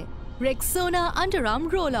দেখা দিয়ে ৰেক্সোনা আণ্ডাৰআৰ্ম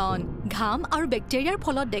ৰোল অন ঘাম আৰু বেক্টেৰিয়াৰ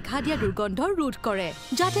ফলত দেখা দিয়া দুৰ্গন্ধ ৰোধ কৰে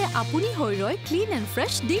যাতে আপুনি হৈ ৰয় ক্লিন এণ্ড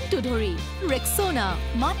ফ্ৰেছ দিনটো ধৰি ৰেক্সোনা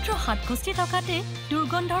মাত্ৰ 67 টকাতে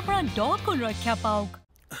দুৰ্গন্ধৰ পৰা 10 গুণ ৰক্ষা পাওক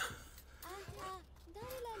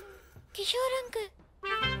কিশোৰ অংকল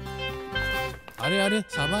আৰে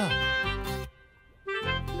চাবা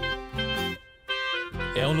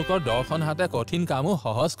এওঁলোকৰ দৰ্শন হাতে কঠিন কামো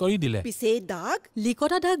সহজ কৰি দিলে পিছে দাগ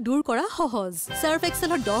লিকটা দাগ দূৰ কৰা সহজ সাৰ্ফ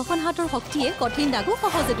এক্সেলৰ দৰ্শন হাতৰ শক্তিয়ে কঠিন দাগো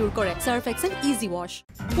সহজে দূৰ কৰে সাৰ্ফ এক্সেল ইজি ৱাশ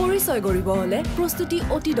পৰিচয় কৰিব হলে প্ৰস্তুতি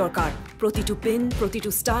অতি দৰকাৰ প্ৰতিটো পিন প্ৰতিটো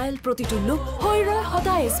ষ্টাইল প্ৰতিটো লুক হৈ ৰয়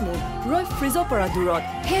সদায় স্মুথ ৰয় ফ্ৰিজৰ পৰা দূৰত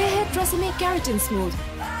সেয়েহে ট্ৰেছমে কেৰাটিন স্মুথ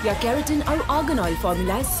ইয়াৰ কেৰাটিন আৰু আৰ্গান অইল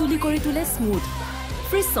ফৰ্মুলাই চুলি কৰি তোলে স্মুথ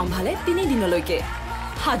ফ্ৰিজ চম্ভালে 3 দিনলৈকে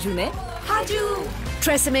হাজুনে হাজু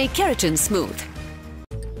ট্ৰেছমে কেৰাটিন স্মুথ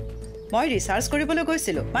মই ৰিচাৰ্জ কৰিবলৈ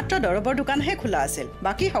গৈছিলো মাত্ৰ দৰবৰ দোকানহে খোলা আছিল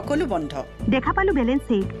বাকি সকলো বন্ধ দেখা পালো বেলেন্স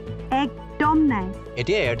চেক একদম নাই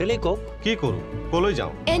এতিয়া এয়াৰটেলে কক কি কৰো কলৈ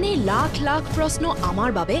যাওঁ এনে লাখ লাখ প্ৰশ্ন আমাৰ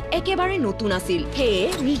বাবে একেবাৰে নতুন আছিল হেয়ে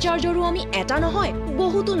ৰিচাৰ্জৰো আমি এটা নহয়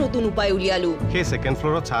বহুতো নতুন উপায় উলিয়ালো সেই সেকেন্ড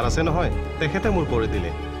ফ্লোৰত ছাৰ আছে নহয় তেখেতে মোৰ কৰি দিলে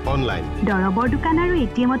অনলাইন দৰবৰ দোকান আৰু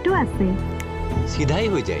এটিএমতো আছে সিধাই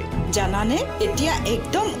হৈ যায় জানানে এতিয়া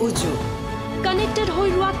একদম উজু কানেক্টেড হৈ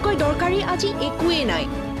ৰোৱাতকৈ দৰকাৰী আজি একোৱে নাই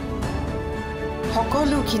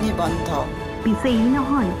সকলোখিনি বন্ধ পিছে ই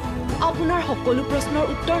নহয় আপোনাৰ সকলো প্ৰশ্নৰ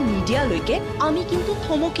উত্তৰ নিদিয়ালৈকে আমি কিন্তু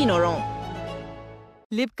থমকি নৰওঁ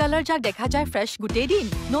লিপ কালাৰ যাক দেখা যায় ফ্ৰেছ গোটেই দিন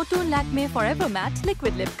নতুন Lakme forever matte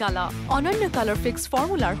liquid lip colour অনন্য কালাৰ ফিক্স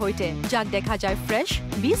ফৰ্মুলাৰ হৈতে যাক দেখা যায় ফ্ৰেছ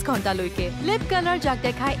 20 ঘণ্টালৈকে লিপ কালাৰ যাক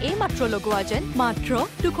দেখায় এই মাত্ৰ লগোৱা যেন মাত্ৰ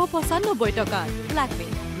 295 টকা ল্যাকমে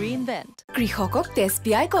ৰিইনভেন্ট কৃষকক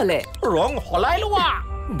তেজপিয়াই কলে ৰং হলাই লোৱা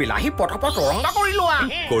বিলাহী পটপট ৰঙা কৰি লোৱা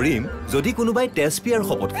কৰিম যদি কোনোবাই তেজপিয়াৰ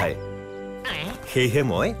শপত খায় সেয়ে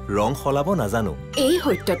মই ৰং সলাব নাজানো এই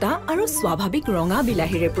সত্যতা আৰু স্বাভাৱিক ৰঙা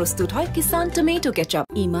বিলাহীৰে প্ৰস্তুত হয় কিষান টমেটো কেচাপ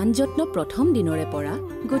ইমান যত্ন প্ৰথম দিনৰে পৰা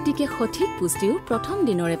গতিকে সঠিক পুষ্টিও প্ৰথম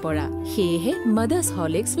দিনৰে পৰা সেয়েহে mothers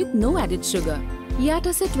Horlicks with no aided sugar ইয়াত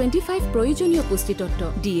আছে 25 প্ৰয়োজনীয় পুষ্টি তত্ত্ব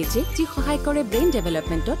ডিএইচএ যি সহায় কৰে ব্ৰেইন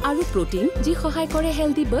ডেভেলপমেণ্টত আৰু প্ৰটিন যি সহায় কৰে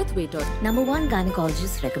হেলদি বাৰ্থ ৱেটত number 1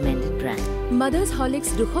 গাইনেকলজিষ্ট recommended brand mothers Horlicks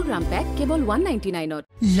 200 গ্ৰাম পেক কেৱল 199ত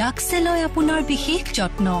লাক্সে লয় আপোনাৰ বিশেষ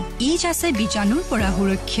যত্ন ইজ আছে বীজাণুৰ পৰা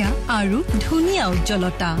সুৰক্ষা আৰু ধুনীয়া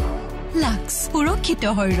উজ্জ্বলতা লাক্স সুৰক্ষিত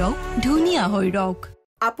হৈ ৰওক ধুনীয়া হৈ ৰওক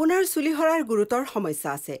আপোনাৰ চুলি সৰাৰ গুৰুতৰ সমস্যা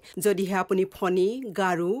আছে যদিহে আপুনি ফণী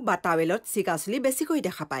গাৰু বা টাৱেলত চিকা চুলি বেছিকৈ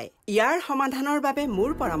দেখা পায় ইয়াৰ সমাধানৰ বাবে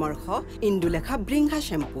মোৰ পৰামৰ্শ ইন্দুলেখা ব্ৰিংঘা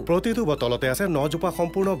শ্বেম্পু প্ৰতিটো বটলতে আছে 9 জোপা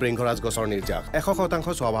সম্পূৰ্ণ ব্ৰিংঘৰাজ গছৰ নিৰ্যাস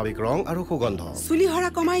 100% স্বাভাৱিক ৰং আৰু সুগন্ধ চুলি সৰা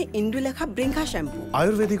কমাই ইন্দুলেখা ব্ৰিংঘা শ্বেম্পু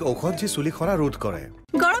আয়ুৰ্বেদিক ঔষধ যি চুলি সৰা ৰোধ কৰে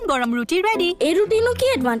গৰম গৰম ৰুটি ৰেডি এই ৰুটিনো কি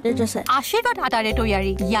এডভান্টেজ আছে আশীৰ্বাদ আটাৰে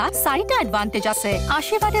তৈয়াৰী ইয়াত 4টা এডভান্টেজ আছে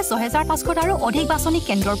আশীৰ্বাদে 6500 আৰু অধিক বাছনি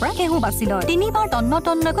কেন্দ্ৰৰ পৰা কেহু বাছি লয় 3বাৰ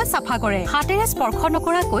তন্নকৈ চাফা কৰে হাতেৰে স্পৰ্শ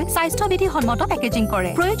নকৰাকৈ স্বাস্থ্যবিধিসন্মত পেকেজিং কৰে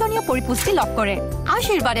প্ৰয়োজনীয় পৰিপুষ্টি লাভ কৰে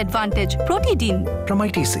আশীৰ্বাদ advantage Pratidin from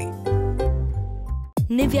ITC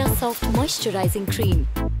Nivea Soft Moisturizing Cream.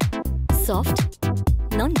 Soft,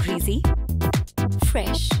 non-greasy,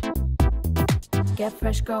 fresh. Get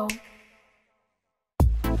fresh go.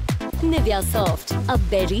 Nivea Soft, a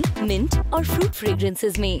berry, mint or fruit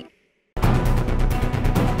fragrances में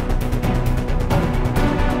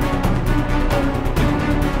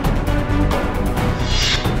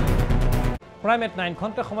প্ৰাইমেট 9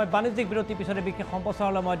 ঘণ্টা সময় বাণিজ্যিক বিৰতি পিছতে বিশেষ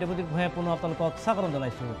সম্প্ৰচাৰলৈ মই দেৱজিৎ ভূঞাই পুনৰ আপোনালোকক স্বাগতম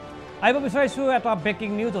জনাইছোঁ আহিব বিচাৰিছোঁ এটা ব্ৰেকিং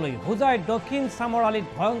নিউজলৈ হুজাই দক্ষিণ চামৰ আলিত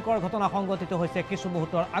ভয়ংকৰ ঘটনা সংঘটিত হৈছে কিছু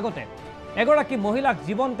মুহূৰ্তৰ আগতে এগৰাকী মহিলাক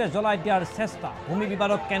জীৱন্তে জ্বলাই দিয়াৰ চেষ্টা ভূমি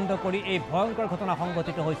বিবাদক কেন্দ্ৰ কৰি এই ভয়ংকৰ ঘটনা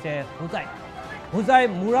সংঘটিত হৈছে হুজাই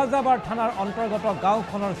মুৰাজাবাৰ থানাৰ অন্তৰ্গত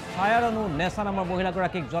গাঁওখনৰ ছায়াৰণু নেছা নামৰ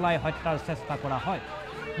মহিলাগৰাকীক জ্বলাই হত্যাৰ চেষ্টা কৰা হয়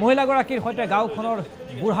মহিলাগৰাকীৰ সৈতে গাঁওখনৰ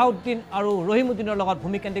বুঢ়াউদ্দিন আৰু ৰহিমুদ্দিনৰ লগত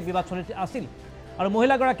ভূমিকেন্দ্ৰিক বিবাদ চলি আছিল আৰু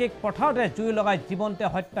মহিলাগৰাকীক পথাৰতে জুই লগাই জীৱন্তে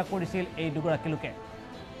হত্যা কৰিছিল এই দুগৰাকী লোকে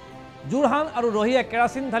জুৰহান আৰু ৰহিয়ে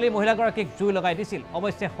কেৰাচিন ঢালি মহিলাগৰাকীক জুই লগাই দিছিল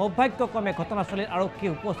অৱশ্যে সৌভাগ্যক্ৰমে ঘটনাস্থলীত আৰক্ষী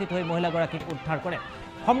উপস্থিত হৈ মহিলাগৰাকীক উদ্ধাৰ কৰে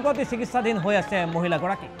সম্প্ৰতি চিকিৎসাধীন হৈ আছে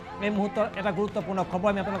মহিলাগৰাকী এই মুহূৰ্তৰ এটা গুৰুত্বপূৰ্ণ খবৰ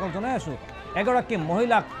আমি আপোনালোকক জনাই আছোঁ এগৰাকী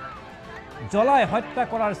মহিলাক জ্বলাই হত্যা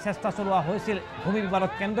কৰাৰ চেষ্টা চলোৱা হৈছিল ভূমি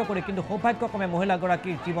বিবাদক কেন্দ্ৰ কৰি কিন্তু সৌভাগ্যক্ৰমে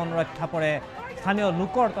মহিলাগৰাকীৰ জীৱন ৰক্ষা পৰে স্থানীয়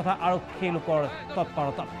লোকৰ তথা আৰক্ষী লোকৰ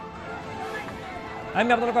তৎপৰতাত আমি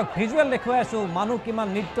আপোনালোকক ভিজুৱেল দেখুৱাই আছোঁ মানুহ কিমান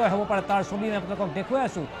নিৰ্দয় হ'ব পাৰে তাৰ ছবি আমি আপোনালোকক দেখুৱাই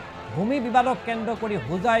আছোঁ ভূমি বিবাদক কেন্দ্ৰ কৰি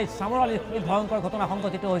হুজাই চামৰালিত এই ভয়ংকৰ ঘটনা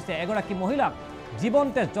সংঘটিত হৈছে এগৰাকী মহিলাক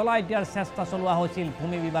জীৱন্তে জ্বলাই দিয়াৰ চেষ্টা চলোৱা হৈছিল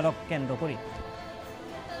ভূমি বিবাদক কেন্দ্ৰ কৰি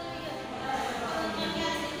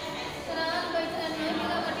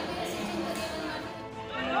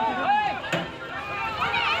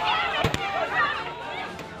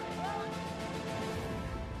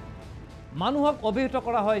মানুহক অভিহিত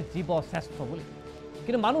কৰা হয় জীৱ শ্ৰেষ্ঠ বুলি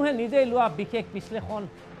কিন্তু মানুহে নিজেই লোৱা বিশেষ বিশ্লেষণ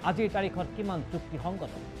আজিৰ তাৰিখত কিমান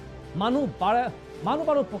যুক্তিসংগত মানুহ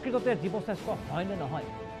বাৰু প্ৰকৃততে জীৱশ্ৰেষ্ঠ হয়নে নহয়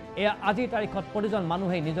এয়া আজিৰ তাৰিখত প্ৰতিজন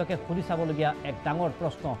মানুহেই নিজকে সুধি চাবলগীয়া এক ডাঙৰ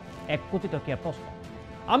প্ৰশ্ন এক কোটিটকীয়া প্ৰশ্ন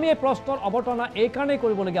আমি এই প্ৰশ্নৰ অৱতাৰণা এইকাৰণেই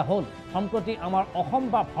কৰিবলগীয়া হ'ল সম্প্ৰতি আমাৰ অসম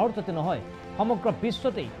বা ভাৰততে নহয় সমগ্ৰ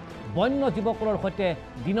বিশ্বতেই বন্য জীৱকুলৰ সৈতে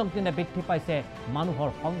দিনক দিনে বৃদ্ধি পাইছে মানুহৰ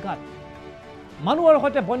সংঘাত মানুহৰ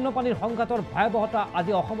সৈতে বন্যপ্ৰাণীৰ সংঘাতৰ ভয়াৱহতা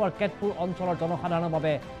আজি অসমৰ কেতপুৰ অঞ্চলৰ জনসাধাৰণৰ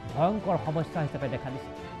বাবে ভয়ংকৰ সমস্যা হিচাপে দেখা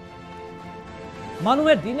দিছে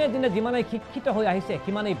মানুহে দিনে দিনে যিমানেই শিক্ষিত হৈ আহিছে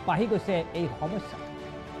সিমানেই বাঢ়ি গৈছে এই সমস্যা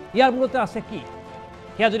ইয়াৰ মূলতে আছে কি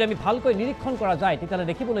সেয়া যদি আমি ভালকৈ নিৰীক্ষণ কৰা যায় তেতিয়াহ'লে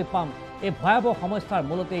দেখিবলৈ পাম এই ভয়াৱহ সমস্যাৰ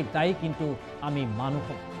মূলতেই দায়ী কিন্তু আমি মানুহ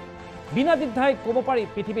বিনা দ্বিধাই ক'ব পাৰি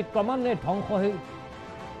পৃথিৱীত ক্ৰমান্বয়ে ধ্বংস হৈ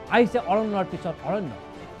আহিছে অৰণ্যৰ পিছত অৰণ্য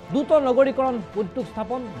দ্ৰুত নগৰীকৰণ উদ্যোগ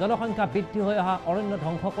স্থাপন জনসংখ্যা বৃদ্ধি হৈ অহা অৰণ্য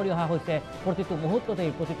ধ্বংস কৰি অহা হৈছে প্ৰতিটো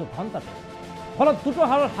মুহূৰ্ততেই প্ৰতিটো ঘণ্টাতে ফলত দ্ৰুত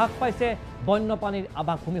হাৰত হ্ৰাস পাইছে বন্যপ্ৰাণীৰ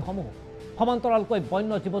আৱাসভূমিসমূহ সমান্তৰালকৈ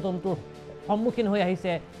বন্য জীৱ জন্তুৰ সন্মুখীন হৈ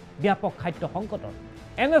আহিছে ব্যাপক খাদ্য সংকটৰ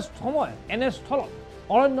এনে স্থলত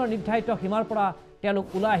অৰণ্যৰ নিৰ্ধাৰিত সীমাৰ পৰা তেওঁলোক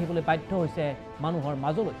ওলাই আহিবলৈ বাধ্য হৈছে মানুহৰ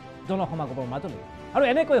মাজলৈ জনসমাগমৰ মাজলৈ আৰু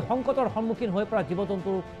এনেকৈ সংকটৰ সন্মুখীন হৈ পৰা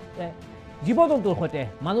জীৱ জন্তুৰ সৈতে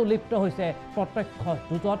মানুহ লিপ্ত হৈছে প্ৰত্যক্ষ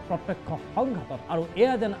যুঁজত প্ৰত্যক্ষ সংঘাতত আৰু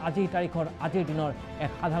এয়া যেন আজিৰ তাৰিখৰ আজিৰ দিনৰ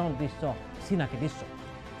এক সাধাৰণ দৃশ্য চিনাকি দৃশ্য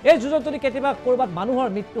এই যুঁজত যদি কেতিয়াবা ক'ৰবাত মানুহৰ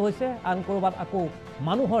মৃত্যু হৈছে আন ক'ৰবাত আকৌ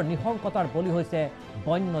মানুহৰ নিশংকতাৰ বলি হৈছে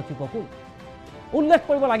বন্য জীৱকুল উল্লেখ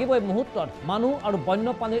কৰিব লাগিব এই মুহূৰ্তত মানুহ আৰু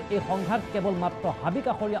বন্যপ্ৰাণীৰ এই সংঘাত কেৱল মাত্ৰ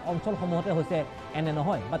হাবিকাষৰীয়া অঞ্চলসমূহতে হৈছে এনে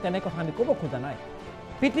নহয় বা তেনে কথা আমি ক'ব খোজা নাই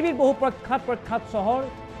পৃথিৱীৰ বহু প্ৰখ্যাত চহৰ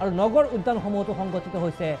আৰু নগৰ উদ্যানসমূহতো সংঘটিত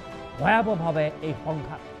হৈছে ভয়াৱহভাৱে এই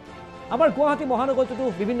সংঘাত আমাৰ গুৱাহাটী মহানগৰীতো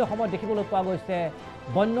বিভিন্ন সময়ত দেখিবলৈ পোৱা গৈছে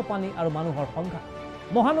বন্যপ্ৰাণী আৰু মানুহৰ সংঘাত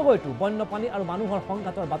মহানগৰীতো বন্যপ্ৰাণী আৰু মানুহৰ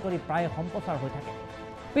সংঘাতৰ বাতৰি প্ৰায় সম্প্ৰচাৰ হৈ থাকে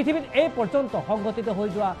পৃথিৱীত এই পৰ্যন্ত সংঘটিত হৈ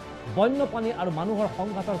যোৱা বন্যপ্ৰাণী আৰু মানুহৰ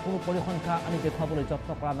সংঘাতৰ কোনো পৰিসংখ্যা আমি দেখুৱাবলৈ যত্ন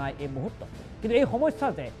কৰা নাই এই মুহূৰ্তত কিন্তু এই সমস্যা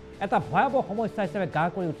যে এটা ভয়াৱহ সমস্যা হিচাপে গা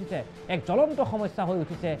কৰি উঠিছে এক জ্বলন্ত সমস্যা হৈ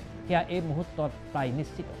উঠিছে সেয়া এই মুহূৰ্তত প্ৰায়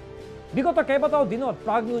নিশ্চিত বিগত কেইবাটাও দিনত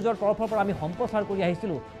প্ৰাগ নিউজৰ তৰফৰ পৰা আমি সম্প্ৰচাৰ কৰি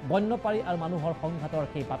আহিছিলোঁ বন্যপ্ৰাণী আৰু মানুহৰ সংঘাতৰ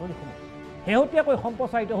সেই বাতৰিসমূহ শেহতীয়াকৈ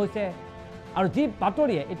সম্প্ৰচাৰিত হৈছে আৰু যি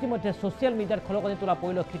বাতৰিয়ে ইতিমধ্যে ছ'চিয়েল মিডিয়াত খলকনি তোলা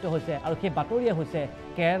পৰিলক্ষিত হৈছে আৰু সেই বাতৰিয়ে হৈছে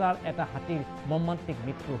কেৰালাৰ এটা হাতীৰ মৰ্মান্তিক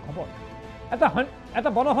মৃত্যুৰ খবৰ এটা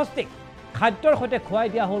বনহস্তীক খাদ্যৰ সৈতে খুৱাই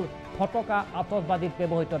দিয়া হ'ল ফটকা আতচবাদীত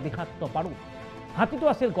ব্যৱহৃত বিষাক্ত বাৰুদ হাতীটো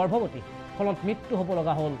আছিল গৰ্ভৱতী ফলত মৃত্যু হ'ব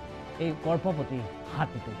লগা হ'ল এই গৰ্ভৱতী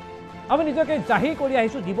হাতীটো আমি নিজকে জাহিৰ কৰি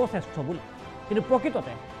আহিছোঁ জীৱশ্ৰেষ্ঠ বুলি কিন্তু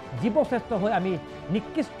প্ৰকৃততে জীৱশ্ৰেষ্ঠ হৈ আমি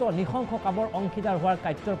নিকৃষ্ট নিশংস কামৰ অংশীদাৰ হোৱাৰ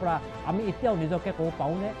কাৰ্যৰ পৰা আমি এতিয়াও নিজকে ক'ব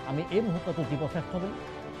পাৰোঁনে আমি এই মুহূৰ্ততো জীৱশ্ৰেষ্ঠ বুলি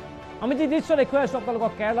আমি যি দৃশ্য দেখুৱাই আছোঁ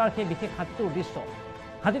আপোনালোকক কেৰালাৰ সেই বিশেষ হাতীটোৰ দৃশ্য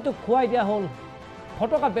হাতীটোক খুৱাই দিয়া হ'ল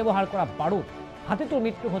ফটকাত ব্যৱহাৰ কৰা বাৰুদ হাতীটোৰ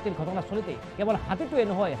মৃত্যু ঘটিল ঘটনাস্থলীতেই কেৱল হাতীটোৱে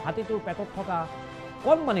নহয় হাতীটোৰ পেটত থকা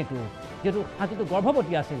কণমানিটো যিহেতু হাতীটো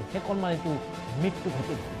গৰ্ভৱতী আছিল সেই কণমানিটো মৃত্যু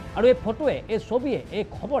ঘটিল আৰু এই ফটোৱে এই ছবিয়ে এই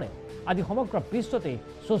খবৰে আজি সমগ্ৰ বিশ্বতেই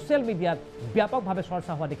ছ'চিয়েল মিডিয়াত ব্যাপকভাৱে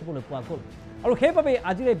চৰ্চা হোৱা দেখিবলৈ পোৱা গ'ল আৰু সেইবাবেই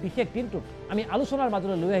আজিৰ এই বিশেষ দিনটোত আমি আলোচনাৰ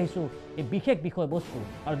মাজলৈ লৈ আহিছোঁ এই বিশেষ বিষয়বস্তু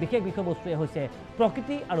আৰু বিশেষ বিষয়বস্তুৱে হৈছে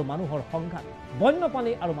প্ৰকৃতি আৰু মানুহৰ সংঘাত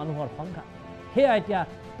বন্যপ্ৰাণী আৰু মানুহৰ সংঘাত সেয়া এতিয়া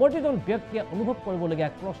প্ৰতিজন ব্যক্তিয়ে অনুভৱ কৰিবলগীয়া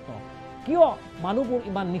এক প্ৰশ্ন কিয় মানুহবোৰ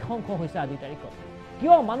ইমান নিশংস হৈছে আজিৰ তাৰিখত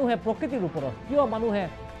কিয় মানুহে প্ৰকৃতিৰ ওপৰত কিয় মানুহে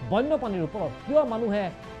বন্যপ্ৰাণীৰ ওপৰত কিয় মানুহে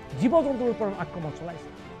জীৱ জন্তুৰ ওপৰত আক্ৰমণ চলাইছে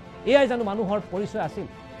এয়াই জানো মানুহৰ পৰিচয় আছিল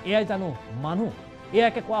এয়াই জানো মানুহ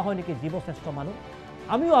এয়াকে কোৱা হয় নেকি জীৱশ্ৰেষ্ঠ মানুহ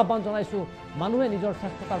আমিও আহ্বান জনাইছোঁ মানুহে নিজৰ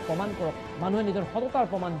শ্ৰেষ্ঠতাৰ প্ৰমাণ কৰক মানুহে নিজৰ সততাৰ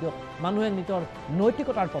প্ৰমাণ দিয়ক মানুহে নিজৰ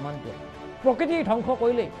নৈতিকতাৰ প্ৰমাণ দিয়ক প্ৰকৃতি ধ্বংস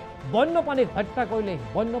কৰিলেই বন্যপ্ৰাণীক হত্যা কৰিলেই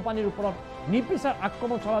বন্যপ্ৰাণীৰ ওপৰত নিৰ্বিচাৰ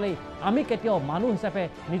আক্ৰমণ চলালেই আমি কেতিয়াও মানুহ হিচাপে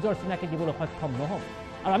নিজৰ চিনাকি দিবলৈ সক্ষম নহ'ম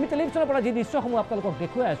আৰু আমি টেলিভিশ্যনৰ পৰা যি দৃশ্যসমূহ আপোনালোকক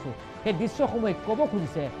দেখুৱাই আছোঁ সেই দৃশ্যসমূহে ক'ব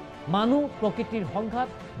খুজিছে মানুহ প্ৰকৃতিৰ সংঘাত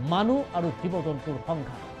মানুহ আৰু জীৱ জন্তুৰ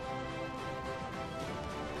সংঘাত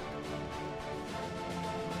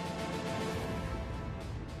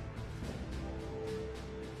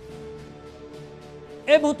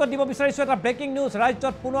এই মুহূৰ্তত দিব বিচাৰিছোঁ এটা ব্ৰেকিং নিউজ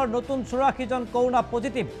ৰাজ্যত পুনৰ নতুন 84জন কৰোনা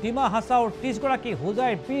পজিটিভ ডিমা হাছাওৰ 30গৰাকী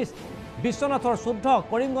হোজাইৰ 20 বিশ্বনাথৰ 14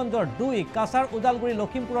 কৰিমগঞ্জৰ 2 কাছাৰ ওদালগুৰি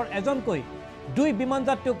লখিমপুৰৰ এজনকৈ 2 বিমান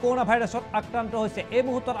যাত্ৰীও কৰোনা ভাইৰাছত আক্ৰান্ত হৈছে এই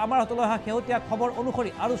মুহূৰ্তত আমাৰ হাতলৈ অহা শেহতীয়া খবৰ অনুসৰি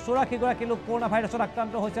আৰু 84গৰাকী লোক কৰোনা ভাইৰাছত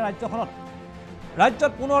আক্ৰান্ত হৈছে ৰাজ্যখনত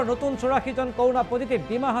ৰাজ্যত পুনৰ নতুন 84জন কৰোনা পজিটিভ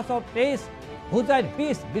ডিমা হাছাওত 23 হোজাইত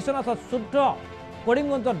 20 বিশ্বনাথত 14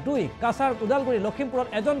 কৰিমগঞ্জত 2 কাছাৰ ওদালগুৰি লখিমপুৰত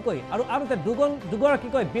এজনকৈ আৰু আনহাতে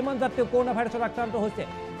দুগৰাকীকৈ বিমান যাত্ৰীও কৰোনা ভাইৰাছত আক্ৰান্ত হৈছে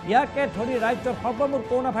ইয়াকে ধৰি ৰাজ্যৰ সৰ্বমুঠ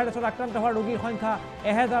কৰোনা ভাইৰাছত আক্ৰান্ত হোৱা ৰোগীৰ সংখ্যা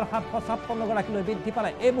 1756গৰাকীলৈ বৃদ্ধি পালে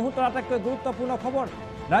এই মুহূৰ্তৰ আটাইতকৈ গুৰুত্বপূৰ্ণ খবৰ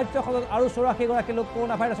ৰাজ্যখনত আৰু 84গৰাকী লোক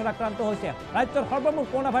কৰোনা ভাইৰাছত আক্ৰান্ত হৈছে ৰাজ্যৰ সৰ্বমুঠ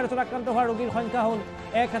কৰোনা ভাইৰাছত আক্ৰান্ত হোৱা ৰোগীৰ সংখ্যা হ'ল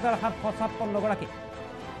 1756গৰাকী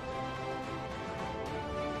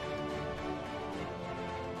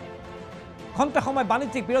খন্তে সময়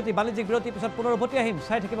বাণিজ্যিক বিৰতিৰ পিছত পুনৰ উভতি আহিম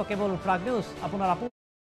চাই থাকিব কেৱল প্ৰাগ নিউজ আপোনাৰ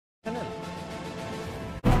চেনেল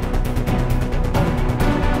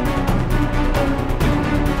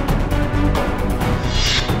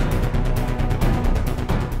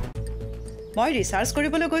মই ৰিচাৰ্জ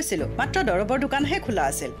কৰিবলৈ গৈছিলোঁ মাত্ৰ দৰবৰ দোকানহে খোলা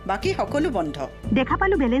আছিল বাকী সকলো বন্ধ দেখা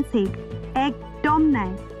পালো বেলেঞ্চ শেষ একদম নাই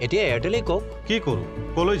এতিয়া এয়াৰটেলে কওক কি কৰোঁ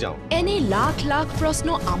কলৈ যাওঁ এনে লাখ লাখ প্ৰশ্ন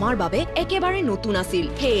আমাৰ বাবে একেবাৰে নতুন আছিল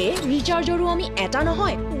সেয়ে ৰিচাৰ্জৰো আমি এটা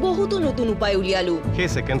নহয় বহুতো নতুন উপায় উলিয়ালো সেই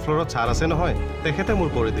ছেকেণ্ড ফ্ল'ৰত ছাৰ আছে নহয় তেখেতে মোৰ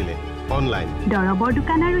কৰি দিলে অনলাইন দৰবৰ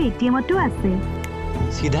দোকান আৰু এটিএমতো আছে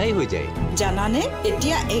চিধাই হৈ যায় জানানে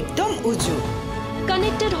এতিয়া একদম উজু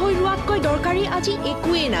কানেক্টেড হৈ ৰোৱাতকৈ দৰকাৰী আজি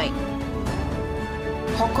একোৱেই নাই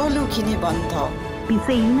সকলোখিনি বন্ধ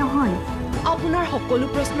পিছে ই নহয় আপোনাৰ সকলো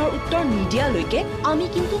প্ৰশ্নৰ উত্তৰ নিদিয়ালৈকে আমি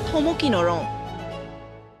কিন্তু থমকি নৰওঁ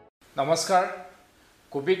নমস্কাৰ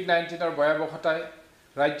কোভিড-19ৰ ভয়াৱহতাই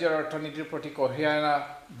ৰাজ্যৰ অৰ্থনীতিৰ প্ৰতি কঢ়িয়াই অনা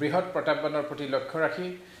বৃহৎ প্ৰত্যাহ্বানৰ প্ৰতি লক্ষ্য ৰাখি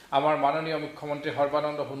আমাৰ মাননীয় মুখ্যমন্ত্ৰী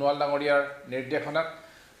সৰ্বানন্দ সোণোৱাল ডাঙৰীয়াৰ নিৰ্দেশনাত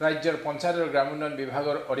ৰাজ্যৰ পঞ্চায়ত আৰু গ্ৰামোন্নয়ন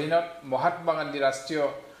বিভাগৰ অধীনত মহাত্মা গান্ধী ৰাষ্ট্ৰীয়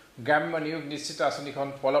গ্ৰাম্য নিয়োগ নিশ্চিত আঁচনিখন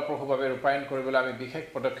ফলপ্ৰসূভাৱে ৰূপায়ণ কৰিবলৈ আমি বিশেষ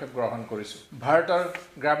পদক্ষেপ গ্ৰহণ কৰিছোঁ ভাৰতৰ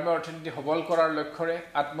গ্ৰাম্য অৰ্থনীতি সবল কৰাৰ লক্ষ্যৰে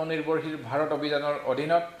আত্মনিৰ্ভৰশীল ভাৰত অভিযানৰ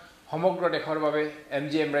অধীনত সমগ্ৰ দেশৰ বাবে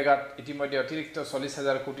MGMৰেগাত ইতিমধ্যে অতিৰিক্ত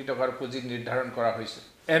 40,000 কোটি টকাৰ পুঁজি নিৰ্ধাৰণ কৰা হৈছে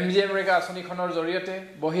MGMৰেগা আঁচনিখনৰ জৰিয়তে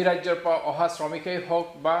বহিৰাজ্যৰ পৰা অহা শ্ৰমিকেই হওক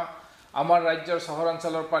বা আমাৰ ৰাজ্যৰ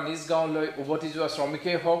চহৰাঞ্চলৰ পৰা নিজ গাঁৱলৈ উভতি যোৱা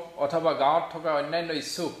শ্ৰমিকেই হওক অথবা গাঁৱত থকা অন্যান্য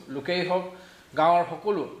ইচ্ছুক লোকেই হওক গাঁৱৰ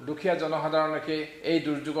সকলো দুখীয়া জনসাধাৰণকে এই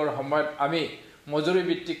দুৰ্যোগৰ সময়ত আমি মজুৰি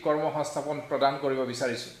ভিত্তিক কৰ্মসংস্থাপন প্ৰদান কৰিব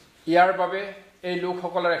বিচাৰিছোঁ ইয়াৰ বাবে এই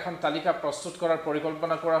লোকসকলৰ এখন তালিকা প্ৰস্তুত কৰাৰ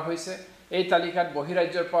পৰিকল্পনা কৰা হৈছে এই তালিকাত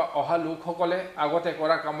বহিৰাজ্যৰ পৰা অহা লোকসকলে আগতে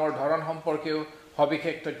কৰা কামৰ ধৰণ সম্পৰ্কেও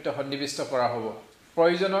সবিশেষ তথ্য সন্নিবিষ্ট কৰা হ'ব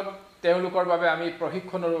প্ৰয়োজনত তেওঁলোকৰ বাবে আমি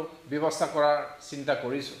প্ৰশিক্ষণৰো ব্যৱস্থা কৰাৰ চিন্তা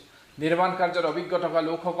কৰিছোঁ নিৰ্মাণ কাৰ্যত অভিজ্ঞ থকা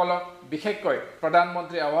লোকসকলক বিশেষকৈ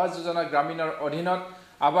প্ৰধানমন্ত্ৰী আৱাস যোজনা গ্ৰামীণৰ অধীনত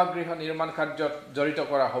আৱাসগৃহ নিৰ্মাণ কাৰ্যত জড়িত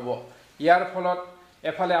কৰা হ'ব ইয়াৰ ফলত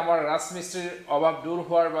এফালে আমাৰ ৰাজমিস্ত্ৰীৰ অভাৱ দূৰ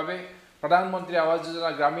হোৱাৰ বাবে প্ৰধানমন্ত্ৰী আৱাস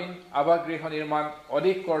যোজনা গ্ৰামীণ আৱাস গৃহ নিৰ্মাণ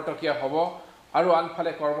অধিক কৰ্তকীয়া হ'ব আৰু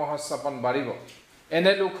আনফালে কৰ্মসংস্থাপন বাঢ়িব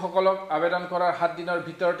এনে লোকসকলক আবেদন কৰাৰ 7 দিনৰ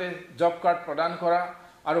ভিতৰতে জব কাৰ্ড প্ৰদান কৰা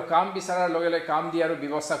আৰু কাম বিচাৰাৰ লগে লগে কাম দিয়াৰ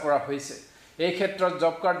ব্যৱস্থা কৰা হৈছে এই ক্ষেত্ৰত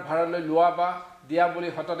জব কাৰ্ড ভাড়ালৈ লোৱা বা দিয়া বুলি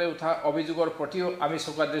হততে উঠা অভিযোগৰ প্ৰতিও আমি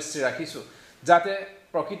চোকা দৃষ্টি ৰাখিছোঁ যাতে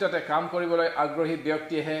প্ৰকৃততে কাম কৰিবলৈ আগ্ৰহী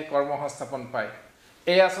ব্যক্তিয়েহে কৰ্মসংস্থাপন পায়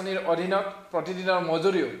এই আঁচনিৰ অধীনত প্ৰতিদিনৰ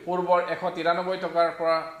মজুৰিও পূৰ্বৰ 193 টকাৰ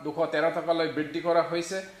পৰা 213 টকালৈ বৃদ্ধি কৰা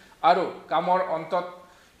হৈছে আৰু কামৰ অন্তত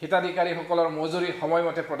হিতাধিকাৰীসকলৰ মজুৰি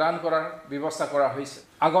সময়মতে প্ৰদান কৰাৰ ব্যৱস্থা কৰা হৈছে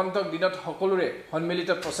আগন্তুক দিনত সকলোৰে সন্মিলিত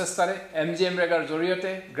প্ৰচেষ্টাৰে MGM ৰেগাৰ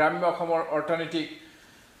জৰিয়তে গ্ৰাম্য অসমৰ অৰ্থনৈতিক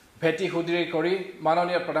ভেটি সুদৃঢ় কৰি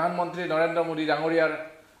মাননীয় প্ৰধানমন্ত্ৰী নৰেন্দ্ৰ মোদী ডাঙৰীয়াৰ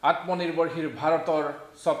আত্মনিৰ্ভৰশীল ভাৰতৰ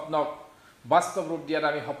স্বপ্নক বাস্তৱ ৰূপ দিয়াত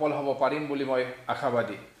আমি সফল হ'ব পাৰিম বুলি মই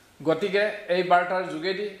আশাবাদী গতিকে এই বাৰ্তাৰ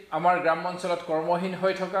যোগেদি আমাৰ গ্ৰাম্য অঞ্চলত কৰ্মহীন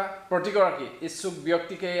হৈ থকা প্ৰতিগৰাকী ইচ্ছুক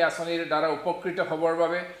ব্যক্তিকে এই আঁচনিৰ দ্বাৰা উপকৃত হ'বৰ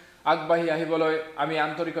বাবে আগবাঢ়ি আহিবলৈ আমি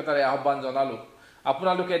আন্তৰিকতাৰে আহ্বান জনালোঁ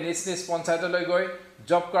আপোনালোকে নিজ নিজ পঞ্চায়তলৈ গৈ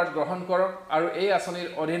জব কাৰ্ড গ্ৰহণ কৰক আৰু এই আঁচনিৰ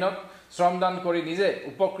অধীনত শ্ৰমদান কৰি নিজে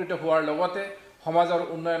উপকৃত হোৱাৰ লগতে সমাজৰ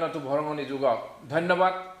উন্নয়নতো ভৰঙনি যোগাওক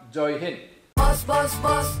ধন্যবাদ জয় হিন্দ বস বস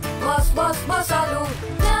বস বস বস বসালু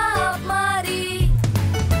জাপ মারি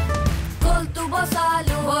কলতু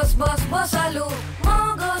বসালু বস বস বসালু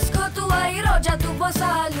মগজ খতুয়াই রজাতু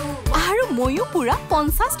বসালু আৰু ময়ো পুৰা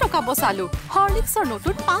 50 টকা বচালো হৰলিক্সৰ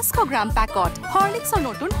নতুন 500 গ্ৰাম পেকত হৰলিক্সৰ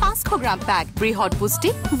নতুন 500 গ্ৰাম পেক বৃহৎ পুষ্টি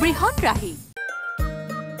বৃহৎ ৰাহি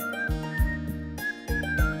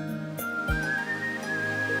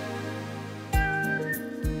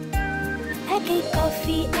একে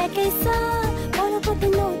কফি একে চাহ পলকতে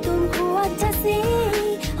নতুন সোৱাদ আছে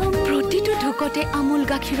প্ৰতিটো ঢোকতে আমুল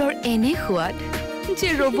গাখীৰৰ এনে সোৱাদ যে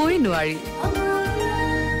ৰবই নোৱাৰি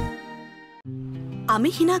আমি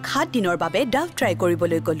হিনা 7 দিনৰ বাবে ডাভ ট্ৰাই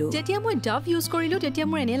কৰিবলৈ গলো যেতিয়া মই ডাভ ইউজ কৰিলো তেতিয়া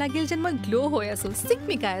মোৰ এনে লাগিল যেন মই গ্লো হৈ আছো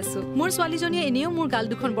চিকমিকাই আছো মোৰ ছোৱালীজনীয়ে এনেও মোৰ গাল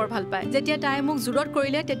দুখন বৰ ভাল পায় যেতিয়া তাই মোক জুৰত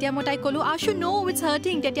কৰিলে তেতিয়া মই তাই কলো আশু নো ইটস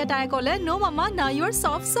হাৰ্টিং তেতিয়া তাই ক'লে নো মামা নাও ইউ আৰ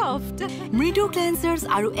সফট মৃদু ক্লেন্সাৰ্স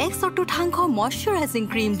আৰু 128 ময়শ্চাৰাইজিং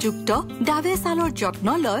ক্ৰীম যুক্ত ডাভে ছালৰ যত্ন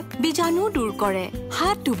লয় বীজাণু দূৰ কৰে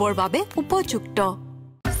হাত ধুবৰ বাবে উপযুক্ত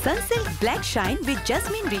Sunsilk Black Shine with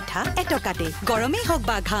Jasmine Ritha etokate gorome hok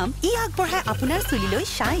ba gham I agborha apunar suliloi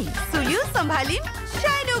shine suliu sambhalim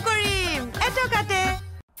shine korim etokate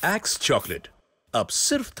Axe chocolate अब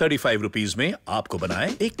सिर्फ 35 रुपीस में आपको बनाए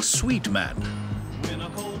एक sweet man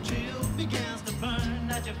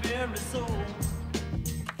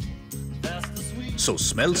So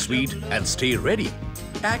smell sweet and stay ready.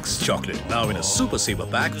 Axe chocolate now in a super saver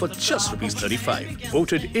pack for just ₹35.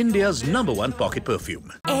 Voted India's #1 pocket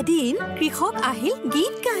perfume. এদিন কৃষক আহিল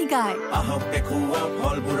গীত গাই গাই আহক দেখো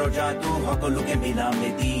ফলবোৰৰ জাদু সকলোকে মিলামে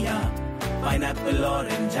দিয়া pineapple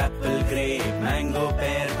orange Apple grab mango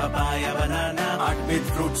পেৰ papaya বানানা 8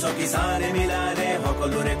 ফ্ৰুটছ কি সাৰে মিলালে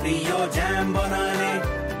সকলোৰে প্ৰিয় জাম বনালে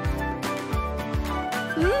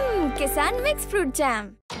কিষান মিক্স ফ্ৰুট জাম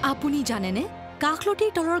আপুনি জানেনে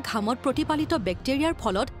কাখলতিৰ তলৰ ঘামত প্ৰতিপালিত বেক্টেৰিয়াৰ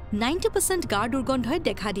ফলত 90% গাৰ দুৰ্গন্ধই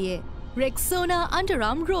দেখা দিয়ে ৰেক্সোনা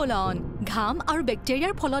আণ্ডাৰআৰ্ম ৰোল অন ঘাম আৰু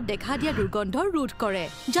বেক্টেৰিয়াৰ ফলত দেখা দিয়া দুৰ্গন্ধ ৰোধ কৰে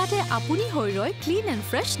যাতে আপুনি হৈ ৰয় ক্লিন এণ্ড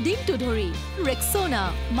ফ্ৰেছ দিনটো ধৰি ৰেক্সোনা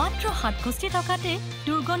মাত্ৰ 67 টকাতে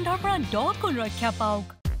দুৰ্গন্ধৰ পৰা 10 গুণ ৰক্ষা পাওক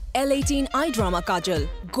L18 Eye Drama Kajal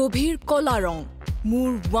গভীৰ কলা ৰং মোৰ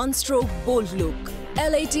one stroke bold look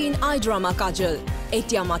L18 Eye Drama Kajal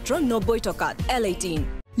এতিয়া মাত্ৰ 90 টকাত L18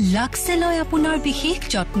 লাক্সে লয় আপোনাৰ বিশেষ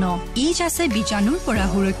যত্ন ইজ আছে বীজাণুৰ পৰা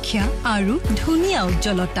সুৰক্ষা আৰু ধুনীয়া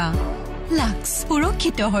উজ্জ্বলতা লাক্স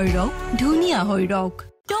সুৰক্ষিত হৈ ৰওক ধুনীয়া হৈ ৰওক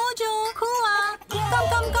তোজো খুৱা কম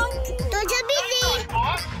কম কম তোজো বিজি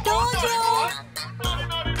তোজো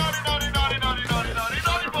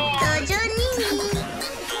তোজো নি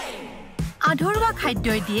আধৰুৱা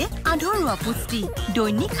খাদ্যই দিয়ে আধৰুৱা পুষ্টি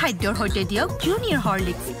দৈনিক খাদ্যৰ সৈতে দিয়ক জুনিয়ৰ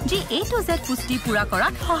হৰলিক্স যি A to Z পুষ্টি পুৰা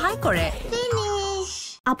কৰাত সহায় কৰে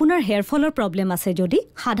আপোনাৰ হেয়াৰ ফলৰ প্ৰবলেম আছে যদি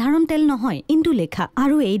সাধাৰণ তেল নহয় ইন্দুলেখা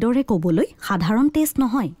আৰু এইদৰে ক'বলৈ সাধাৰণ টেষ্ট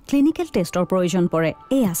নহয় ক্লিনিকেল টেষ্টৰ প্ৰয়োজন পৰে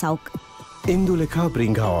এয়া চাওক ইন্দুলেখা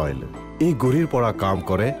ব্ৰিংঘা অইল এই গুৰিৰ পৰা কাম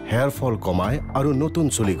কৰে হেয়াৰ ফল কমায় আৰু নতুন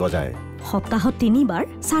চুলি গজায় সপ্তাহত 3 বাৰ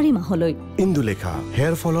 4 মাহলৈ ইন্দুলেখা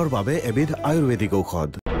হেয়াৰ ফলৰ বাবে এবিধ আয়ুৰ্বেদিক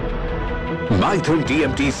ঔষধ মাইথন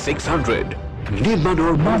DMT 600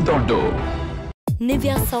 নিৰ্মাণৰ মানদণ্ড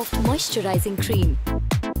Nivea Soft Moisturizing Cream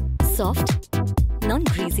Soft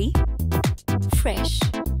non-greasy, fresh.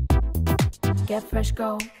 Get fresh go.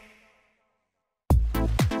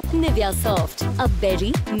 Nivea Soft, a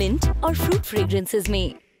berry, mint or fruit fragrances में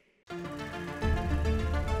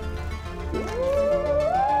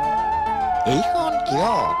এইখন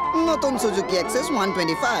কিয় নতুন সুজুকি এক্সেস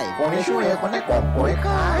 125 শুনিছো এইখনে কমকৈ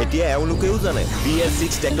খায় এতিয়া এওঁলোকেও জানে BS6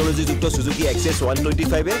 টেকনলজিযুক্ত সুজুকি এক্সেস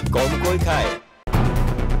 125 এ কমকৈ খায়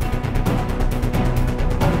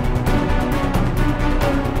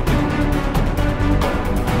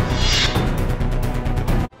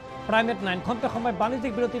প্ৰাইমেট 9 ঘণ্টা সময়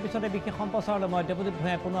বাণিজ্যিক বিৰতিৰ পিছতে বিশেষ সম্প্ৰচাৰলৈ মই দেৱজিৎ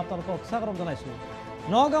ভূঞাই পুনৰ আপোনালোকক স্বাগতম জনাইছোঁ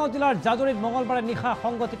নগাঁও জিলাৰ জাজৰিত মঙলবাৰে নিশা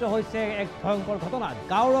সংঘটিত হৈছে এক ভয়ংকৰ ঘটনা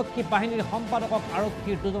গাঁওৰক্ষী বাহিনীৰ সম্পাদকক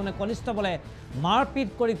আৰক্ষীৰ দুজনে কনিষ্টবলে মাৰপিট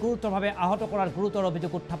কৰি গুৰুতৰভাৱে আহত কৰাৰ গুৰুতৰ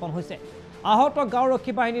অভিযোগ উত্থাপন হৈছে আহত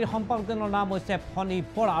গাঁওৰক্ষী বাহিনীৰ সম্পাদকজনৰ নাম হৈছে ফণী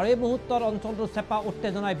বৰা আৰু এই মুহূৰ্তত অঞ্চলটোৰ চেপা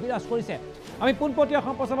উত্তেজনাই বিৰাজ কৰিছে আমি পোনপটীয়া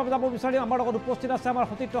সম্প্ৰচাৰৰ যাব বিচাৰিম আমাৰ লগত উপস্থিত আছে আমাৰ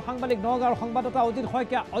সতীৰ্থ সাংবাদিক নগাঁৱৰ সংবাদদাতা অজিত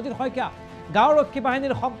শইকীয়া গাঁওৰক্ষী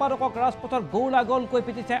বাহিনীৰ সম্পাদকক ৰাজপথত গৌলাগলকৈ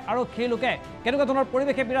পিটিছে আৰক্ষীৰ লোকে কেনেকুৱা ধৰণৰ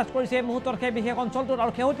পৰিৱেশে বিৰাজ কৰিছে এই মুহূৰ্তৰ সেই বিশেষ অঞ্চলটোত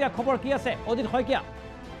আৰু শেহতীয়া খবৰ কি আছে অজিত শইকীয়া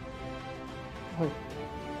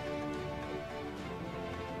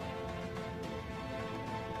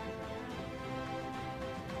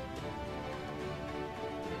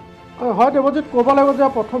হয় দেৱজিৎ ক'ব লাগিব যে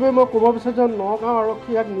প্ৰথমে মই ক'ব বিচাৰোঁ যে নগাঁও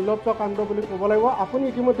আৰক্ষী এক নিৰ্লজ্জ কাণ্ড বুলি ক'ব লাগিব আপুনি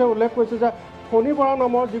ইতিমধ্যে উল্লেখ কৰিছে যে ফণী বৰা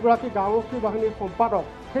নামৰ যিগৰাকী গাঁওৰক্ষী বাহিনীৰ সম্পাদক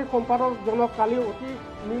সেই সম্পাদকজনক কালি অতি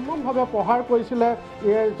নিৰ্মমভাৱে প্ৰহাৰ কৰিছিলে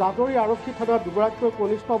জাজৰি আৰক্ষী থানাৰ দুগৰাকীকৈ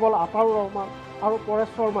কনিষ্টবল আতাউৰ ৰহমান আৰু পৰেশ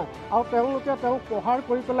শৰ্মাই আৰু তেওঁলোকে তেওঁক প্ৰহাৰ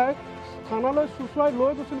কৰি পেলাই থানালৈ চুচুৱাই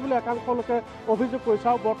লৈ গৈছিল বুলি একাংশ লোকে অভিযোগ কৰিছে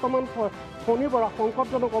আৰু বৰ্তমান ফণী বৰা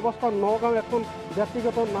সংকটজনক অৱস্থাত নগাঁও এখন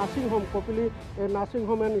ব্যক্তিগত nursing home Kopili nursing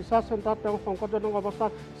home and research চেণ্টাৰত তেওঁ সংকটজনক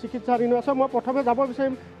অৱস্থাত চিকিৎসাধীন আছে মই প্ৰথমে যাব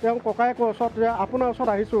বিচাৰিম তেওঁ ককায়েকৰ ওচৰত যে আপোনাৰ ওচৰত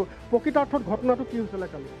আহিছোঁ প্ৰকৃতাৰ্থত ঘটনাটো কি হৈছিলে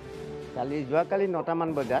যোৱাকালি 9টামান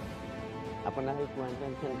বজাত আপোনাৰ সেই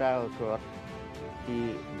কোৱাৰেণ্টাইন চেণ্টাৰৰ ওচৰত সি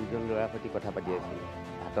দুজন ল'ৰাৰ সৈতে কথা পাতি আছিল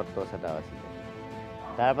হাতত টৰ্চ এটাও আছিলে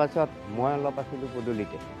তাৰপাছত মই অলপ আছিলোঁ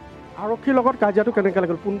পদূলিতে আৰক্ষীৰ লগত কাজিয়াটো কেনেকৈ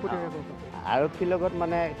লাগিল আৰক্ষীৰ লগত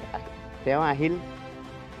মানে তেওঁ আহিল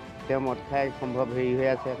তেওঁ মদ খাই সম্ভৱ হেৰি হৈ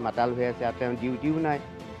আছে মাতাল হৈ আছে আৰু তেওঁ ডিউটিও নাই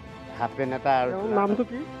হাফ পেণ্ট এটা আৰু নামটো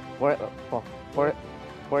কি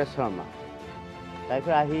পৰেশ শৰ্মা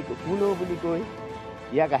তাৰপিছত আহি কোনো বুলি কৈ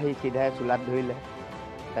ইয়াক আহি চিধাই চোলাত ধৰিলে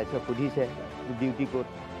তাৰপিছত সুধিছে তোৰ ডিউটি ক'ত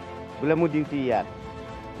বোলে মোৰ ডিউটি ইয়াত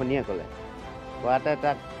ফণীয়ে ক'লে কোৱাতে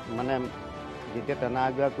তাক মানে যেতিয়া টনা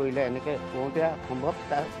আজোৰা কৰিলে এনেকৈ কওঁতে সম্ভৱ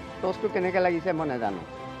তাৰ টচটো কেনেকৈ লাগিছে মই নাজানো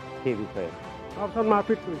সেই বিষয়ে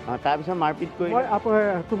তাৰপিছত মাৰপিট কৰি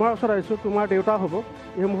তোমাৰ ওচৰত আহিছোঁ তোমাৰ দেউতা হ'ব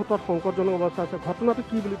এই মুহূৰ্তত সংকটজনক অৱস্থা আছে ঘটনাটো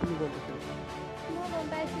কি বুলি তুমি গম পাইছিলা মই গম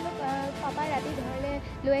পাইছিলোঁ পাপাই ৰাতি ঘৰলৈ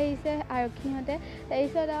লৈ আহিছে আৰক্ষীহঁতে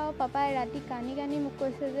তাৰপিছত আৰু পাপাই ৰাতি কানি মোক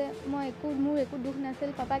কৈছে যে মোৰ একো দুখ নাছিল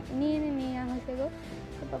পাপাক এনেই নিয়া হৈছেগৈ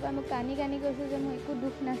পাপাই মোক কানি কৈছে যে মোৰ একো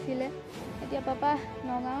দুখ নাছিলে এতিয়া পাপা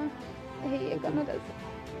নগাঁৱৰ হেৰি এখনত আছে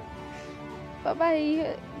পাপা হেৰি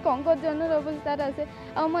সংকটজনক অৱস্থাত আছে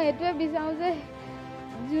আৰু মই এইটোৱে বিচাৰোঁ যে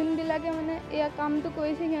যোনবিলাকে মানে এয়া কামটো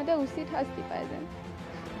কৰিছে সিহঁতে উচিত শাস্তি পায় যেন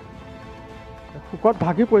শোকত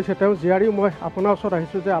ভাগি পৰিছে তেওঁ জীয়াৰী মই আপোনাৰ ওচৰত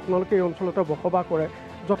আহিছোঁ যে আপোনালোকে এই অঞ্চলতে বসবাস কৰে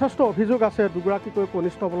যথেষ্ট অভিযোগ আছে দুগৰাকীকৈ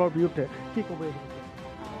কনিষ্টবলৰ বিৰুদ্ধে কি ক'ব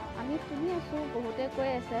আমি শুনি আছোঁ বহুতে কৈ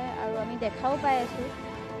আছে আৰু আমি দেখাও পাই আছোঁ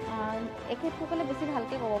এখেতসকলে বেছি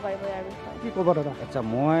ভালকৈ ক'ব পাৰিব ইয়াৰ বিষয়ে কি ক'ব দাদা আচ্ছা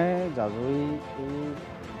মই জাজৰি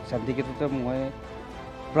চেণ্ডিকেটতে মই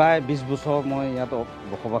প্ৰায় 20 বছৰ মই ইয়াত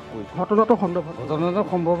বসবাস কৰিছোঁ ঘটনাটো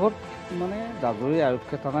সম্ভৱত মানে জাজৰি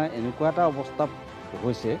আৰক্ষী থানা এনেকুৱা এটা অৱস্থা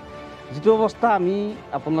হৈছে যিটো অৱস্থা আমি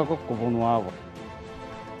আপোনালোকক ক'ব নোৱাৰো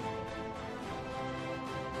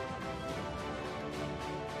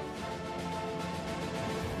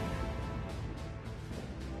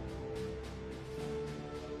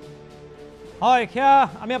হয় সেয়া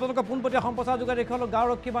আমি আপোনালোকক পোনপটীয়া সম্প্ৰচাৰ যোগে দেখুৱালোঁ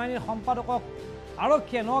গাঁওৰক্ষী বাহিনীৰ সম্পাদকক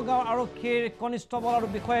আৰক্ষীয়ে নগাঁও আৰক্ষীৰ কনিষ্টবল আৰু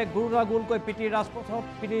বিষয়ে গুৰুৰাগুলকৈ পিটি ৰাজপথত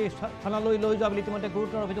পিটি থানালৈ লৈ যোৱা বুলি ইতিমধ্যে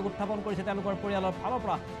গুৰুতৰ অভিযোগ উত্থাপন কৰিছে তেওঁলোকৰ পৰিয়ালৰ ফালৰ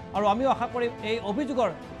পৰা আৰু আমিও আশা কৰিম এই অভিযোগৰ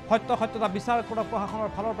সত্যতা বিচাৰ কৰা প্ৰশাসনৰ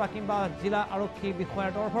ফালৰ পৰা কিংবা জিলা আৰক্ষী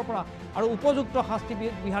বিষয়াৰ তৰফৰ পৰা আৰু উপযুক্ত শাস্তি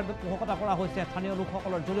বিহাৰ পোষকতা কৰা হৈছে স্থানীয়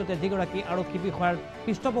লোকসকলৰ জৰিয়তে যিগৰাকী আৰক্ষী বিষয়াৰ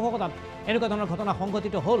পৃষ্ঠপোষকতাত এনেকুৱা ধৰণৰ ঘটনা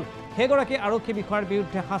সংঘটিত হ'ল সেইগৰাকী আৰক্ষী বিষয়াৰ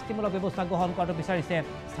বিৰুদ্ধে শাস্তিমূলক ব্যৱস্থা গ্ৰহণ কৰাটো বিচাৰিছে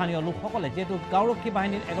স্থানীয় লোকসকলে যিহেতু গাঁওৰক্ষী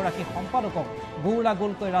বাহিনীৰ এগৰাকী সম্পাদকক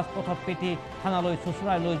গুৰুলাগুলকৈ ৰাজপথত পিটি থানালৈ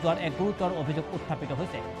চুচুৰাই লৈ যোৱাৰ এক গুৰুতৰ অভিযোগ উত্থাপিত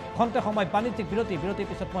হৈছে খন্তে সময় বাণিজ্যিক বিৰতিৰ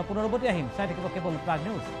পিছত মই পুনৰ উভতি আহিম চাই থাকিব কেৱল প্ৰাগ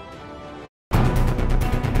নিউজ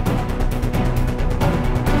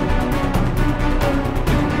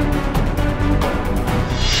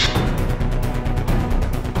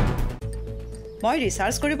মই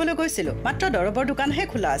ৰিচাৰ্জ কৰিবলৈ গৈছিলোঁ মাত্ৰ দৰৱৰ দোকানহে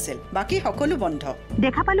খোলা আছিল বাকী সকলো বন্ধ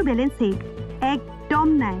দেখা পালো বেলেঞ্চ চেক একদম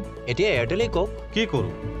নাই এতিয়া এয়াৰটেলে কওক কি কৰো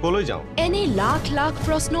কলৈ যাওঁ এনে লাখ লাখ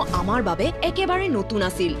প্ৰশ্ন আমাৰ বাবে একেবাৰে নতুন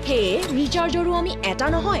আছিল সেয়ে ৰিচাৰ্জৰো আমি এটা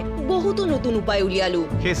নহয় বহুতো নতুন উপায় উলিয়ালো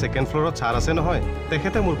সেই সেকেন্ড ফ্লোৰত ছাৰ আছে নহয়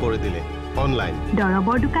তেখেতে মোৰ কৰি দিলে অনলাইন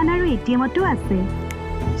দৰবৰ দোকান আৰু এটিএমতো আছে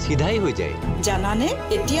সিধাই হৈ যায় জানানে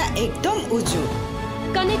এতিয়া একদম উজু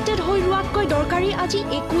কানেক্টেড হৈ ৰোৱাতকৈ দৰকাৰী আজি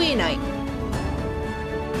একোৱেই নাই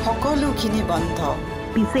সকলোখিনি বন্ধ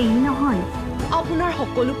পিছে ই নহয় আপোনাৰ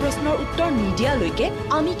সকলো প্ৰশ্নৰ উত্তৰ নিদিয়ালৈকে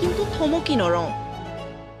আমি কিন্তু থমকি নৰওঁ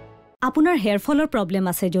আপোনাৰ হেয়াৰ ফলৰ প্ৰব্লেম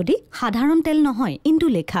আছে যদি সাধাৰণ তেল নহয়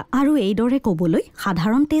ইন্দুলেখা আৰু এইদৰে ক'বলৈ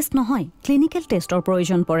সাধাৰণ টেষ্ট নহয় ক্লিনিকেল টেষ্টৰ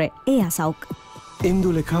প্ৰয়োজন পৰে এয়া চাওক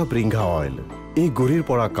ইন্দুলেখা ব্ৰিংঘা অইল এই গুৰিৰ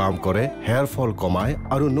পৰা কাম কৰে হেয়াৰ ফল কমায়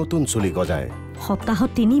আৰু নতুন চুলি গজায় সপ্তাহত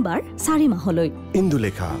 3 বাৰ 4 মাহলৈ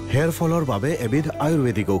ইন্দুলেখা হেয়াৰ ফলৰ বাবে এবিধ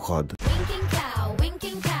আয়ুৰ্বেদিক ঔষধ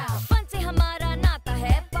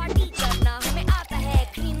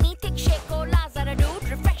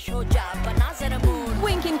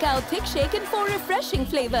Thick shake in 4 refreshing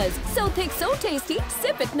flavors. So thick, so tasty.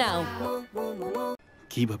 Sip it now.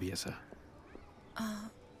 কি ভাবি আছা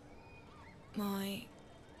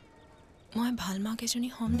মই ভাল মা কেজনী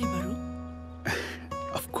হম নে বাৰু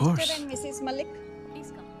Of course. Mrs. Malik,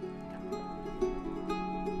 please come.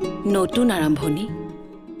 নতুন আৰম্ভণি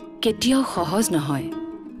কেতিয়াও সহজ নহয়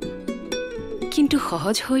কিন্তু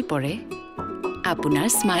সহজ হৈ পৰে আপোনাৰ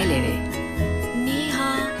স্মাইলেৰে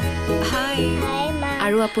নেহা হাই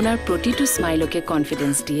আৰু আপোনাৰ প্ৰতিটো স্মাইলকে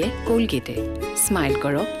কনফিডেন্স দিয়ে কোলগেটে স্মাইল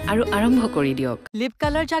কৰক আৰু আৰম্ভ কৰি দিয়ক লিপ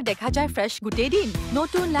কালাৰ যাক দেখা যায় ফ্ৰেছ গোটেই দিন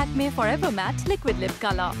নতুন লাকমে forever mat liquid lip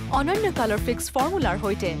colour অনন্য কালাৰ ফিক্স ফৰ্মুলাৰ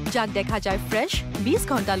হৈতে যাক দেখা যায় ফ্ৰেছ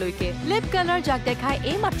 20 ঘণ্টালৈকে লিপ কালাৰ যাক দেখায়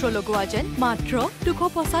এই মাত্ৰ লগোৱা যেন মাত্ৰ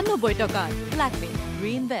 295 টকা লাকমে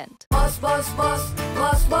ৰিইনভেন্ট বস বস বস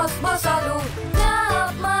বস বস বসালু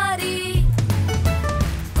জাপ মারি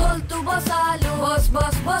কলতু বসালু বস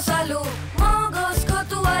বস বসালু মগজ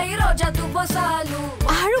খতুয়াই রজা তু বসালু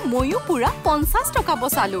আৰু ময়ো পুৰা 50 টকা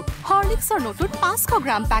বসালু হৰলিক্সৰ নতুন 500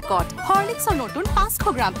 গ্ৰাম পেকত হৰলিক্সৰ নতুন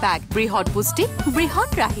 500 গ্ৰাম পেক বৃহৎ পুষ্টি বৃহৎ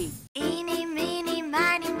ৰাহি Eeny, meeny,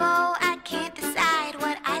 miny, mo, I can't decide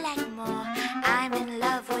what I like more. I'm in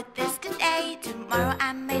love with this today, tomorrow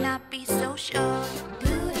I may not be so sure.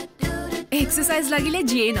 Exercise লাগিলে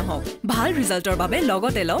যিয়ে নহওক ভাল ৰিজাল্টৰ বাবে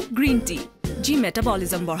লগতে লওক গ্ৰীণ টি যি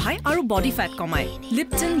মেটাবলিজম বঢ়ায় আৰু বডি ফেট কমায়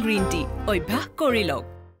লিপটন গ্ৰীণ টি অভ্যাস কৰি লওক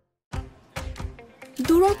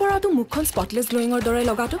দূৰৰ পৰাটো মুখখন স্পটলেছ গ্লোয়িঙৰ দৰে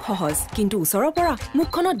লগাটো সহজ কিন্তু ওচৰৰ পৰা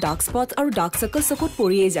মুখখনত ডাৰ্ক স্পট আৰু ডাৰ্ক সাৰ্কল চকুত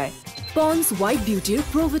পৰিয়ে যায় পন্স হোৱাইট বিউটিৰ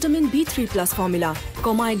প্ৰ ভিটামিন B3+ ফৰ্মুলা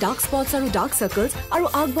কমায় ডাৰ্ক স্পটছ আৰু ডাৰ্ক সাৰ্কলছ আৰু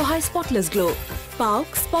আগবঢ়ায় স্পটলেছ গ্লো পাওক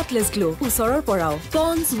স্পটলেছ গ্লো ওচৰৰ পৰাও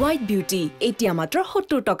পন্স হোৱাইট বিউটি এতিয়া মাত্ৰ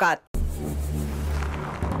 70 টকাত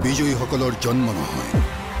বিজয়ীসকলৰ জন্ম নহয়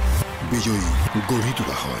বিজয়ী গঢ়ি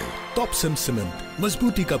তোলা হয় टॉपसन सीमेंट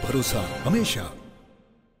मजबूती का भरोसा हमेशा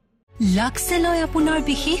লাক্সে লয় আপোনাৰ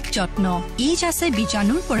বিশেষ যত্ন ই আছে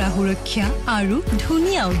বীজাণুৰ পৰা সুৰক্ষা আৰু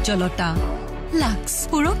ধুনীয়া উজ্জ্বলতা লাক্স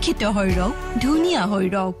সুৰক্ষিত হৈ ৰওক ধুনীয়া হৈ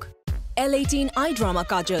ৰওক L18 আই ড্ৰামা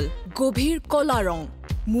কাজল গভীৰ কলা ৰং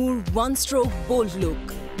মোৰ one stroke bold look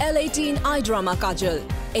L18 আই ড্ৰামা কাজল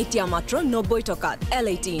এতিয়া মাত্ৰ 90 টকাত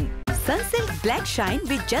L18 Sunsilk black shine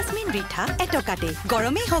with jasmine ৰিঠা এটকাতে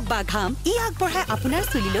গৰমেই হওক বা ঘাম ই আগবঢ়ায় আপোনাৰ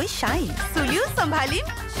চুলিলৈ শাইন চুলিও সম্ভালিম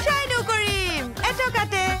শাইনো কৰিম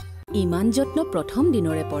এটকাতে ইমান যত্ন প্ৰথম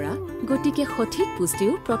দিনৰে পৰা গতিকে সঠিক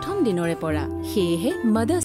পুষ্টিও প্ৰথম দিনৰে পৰা সেয়েহে মাদাৰ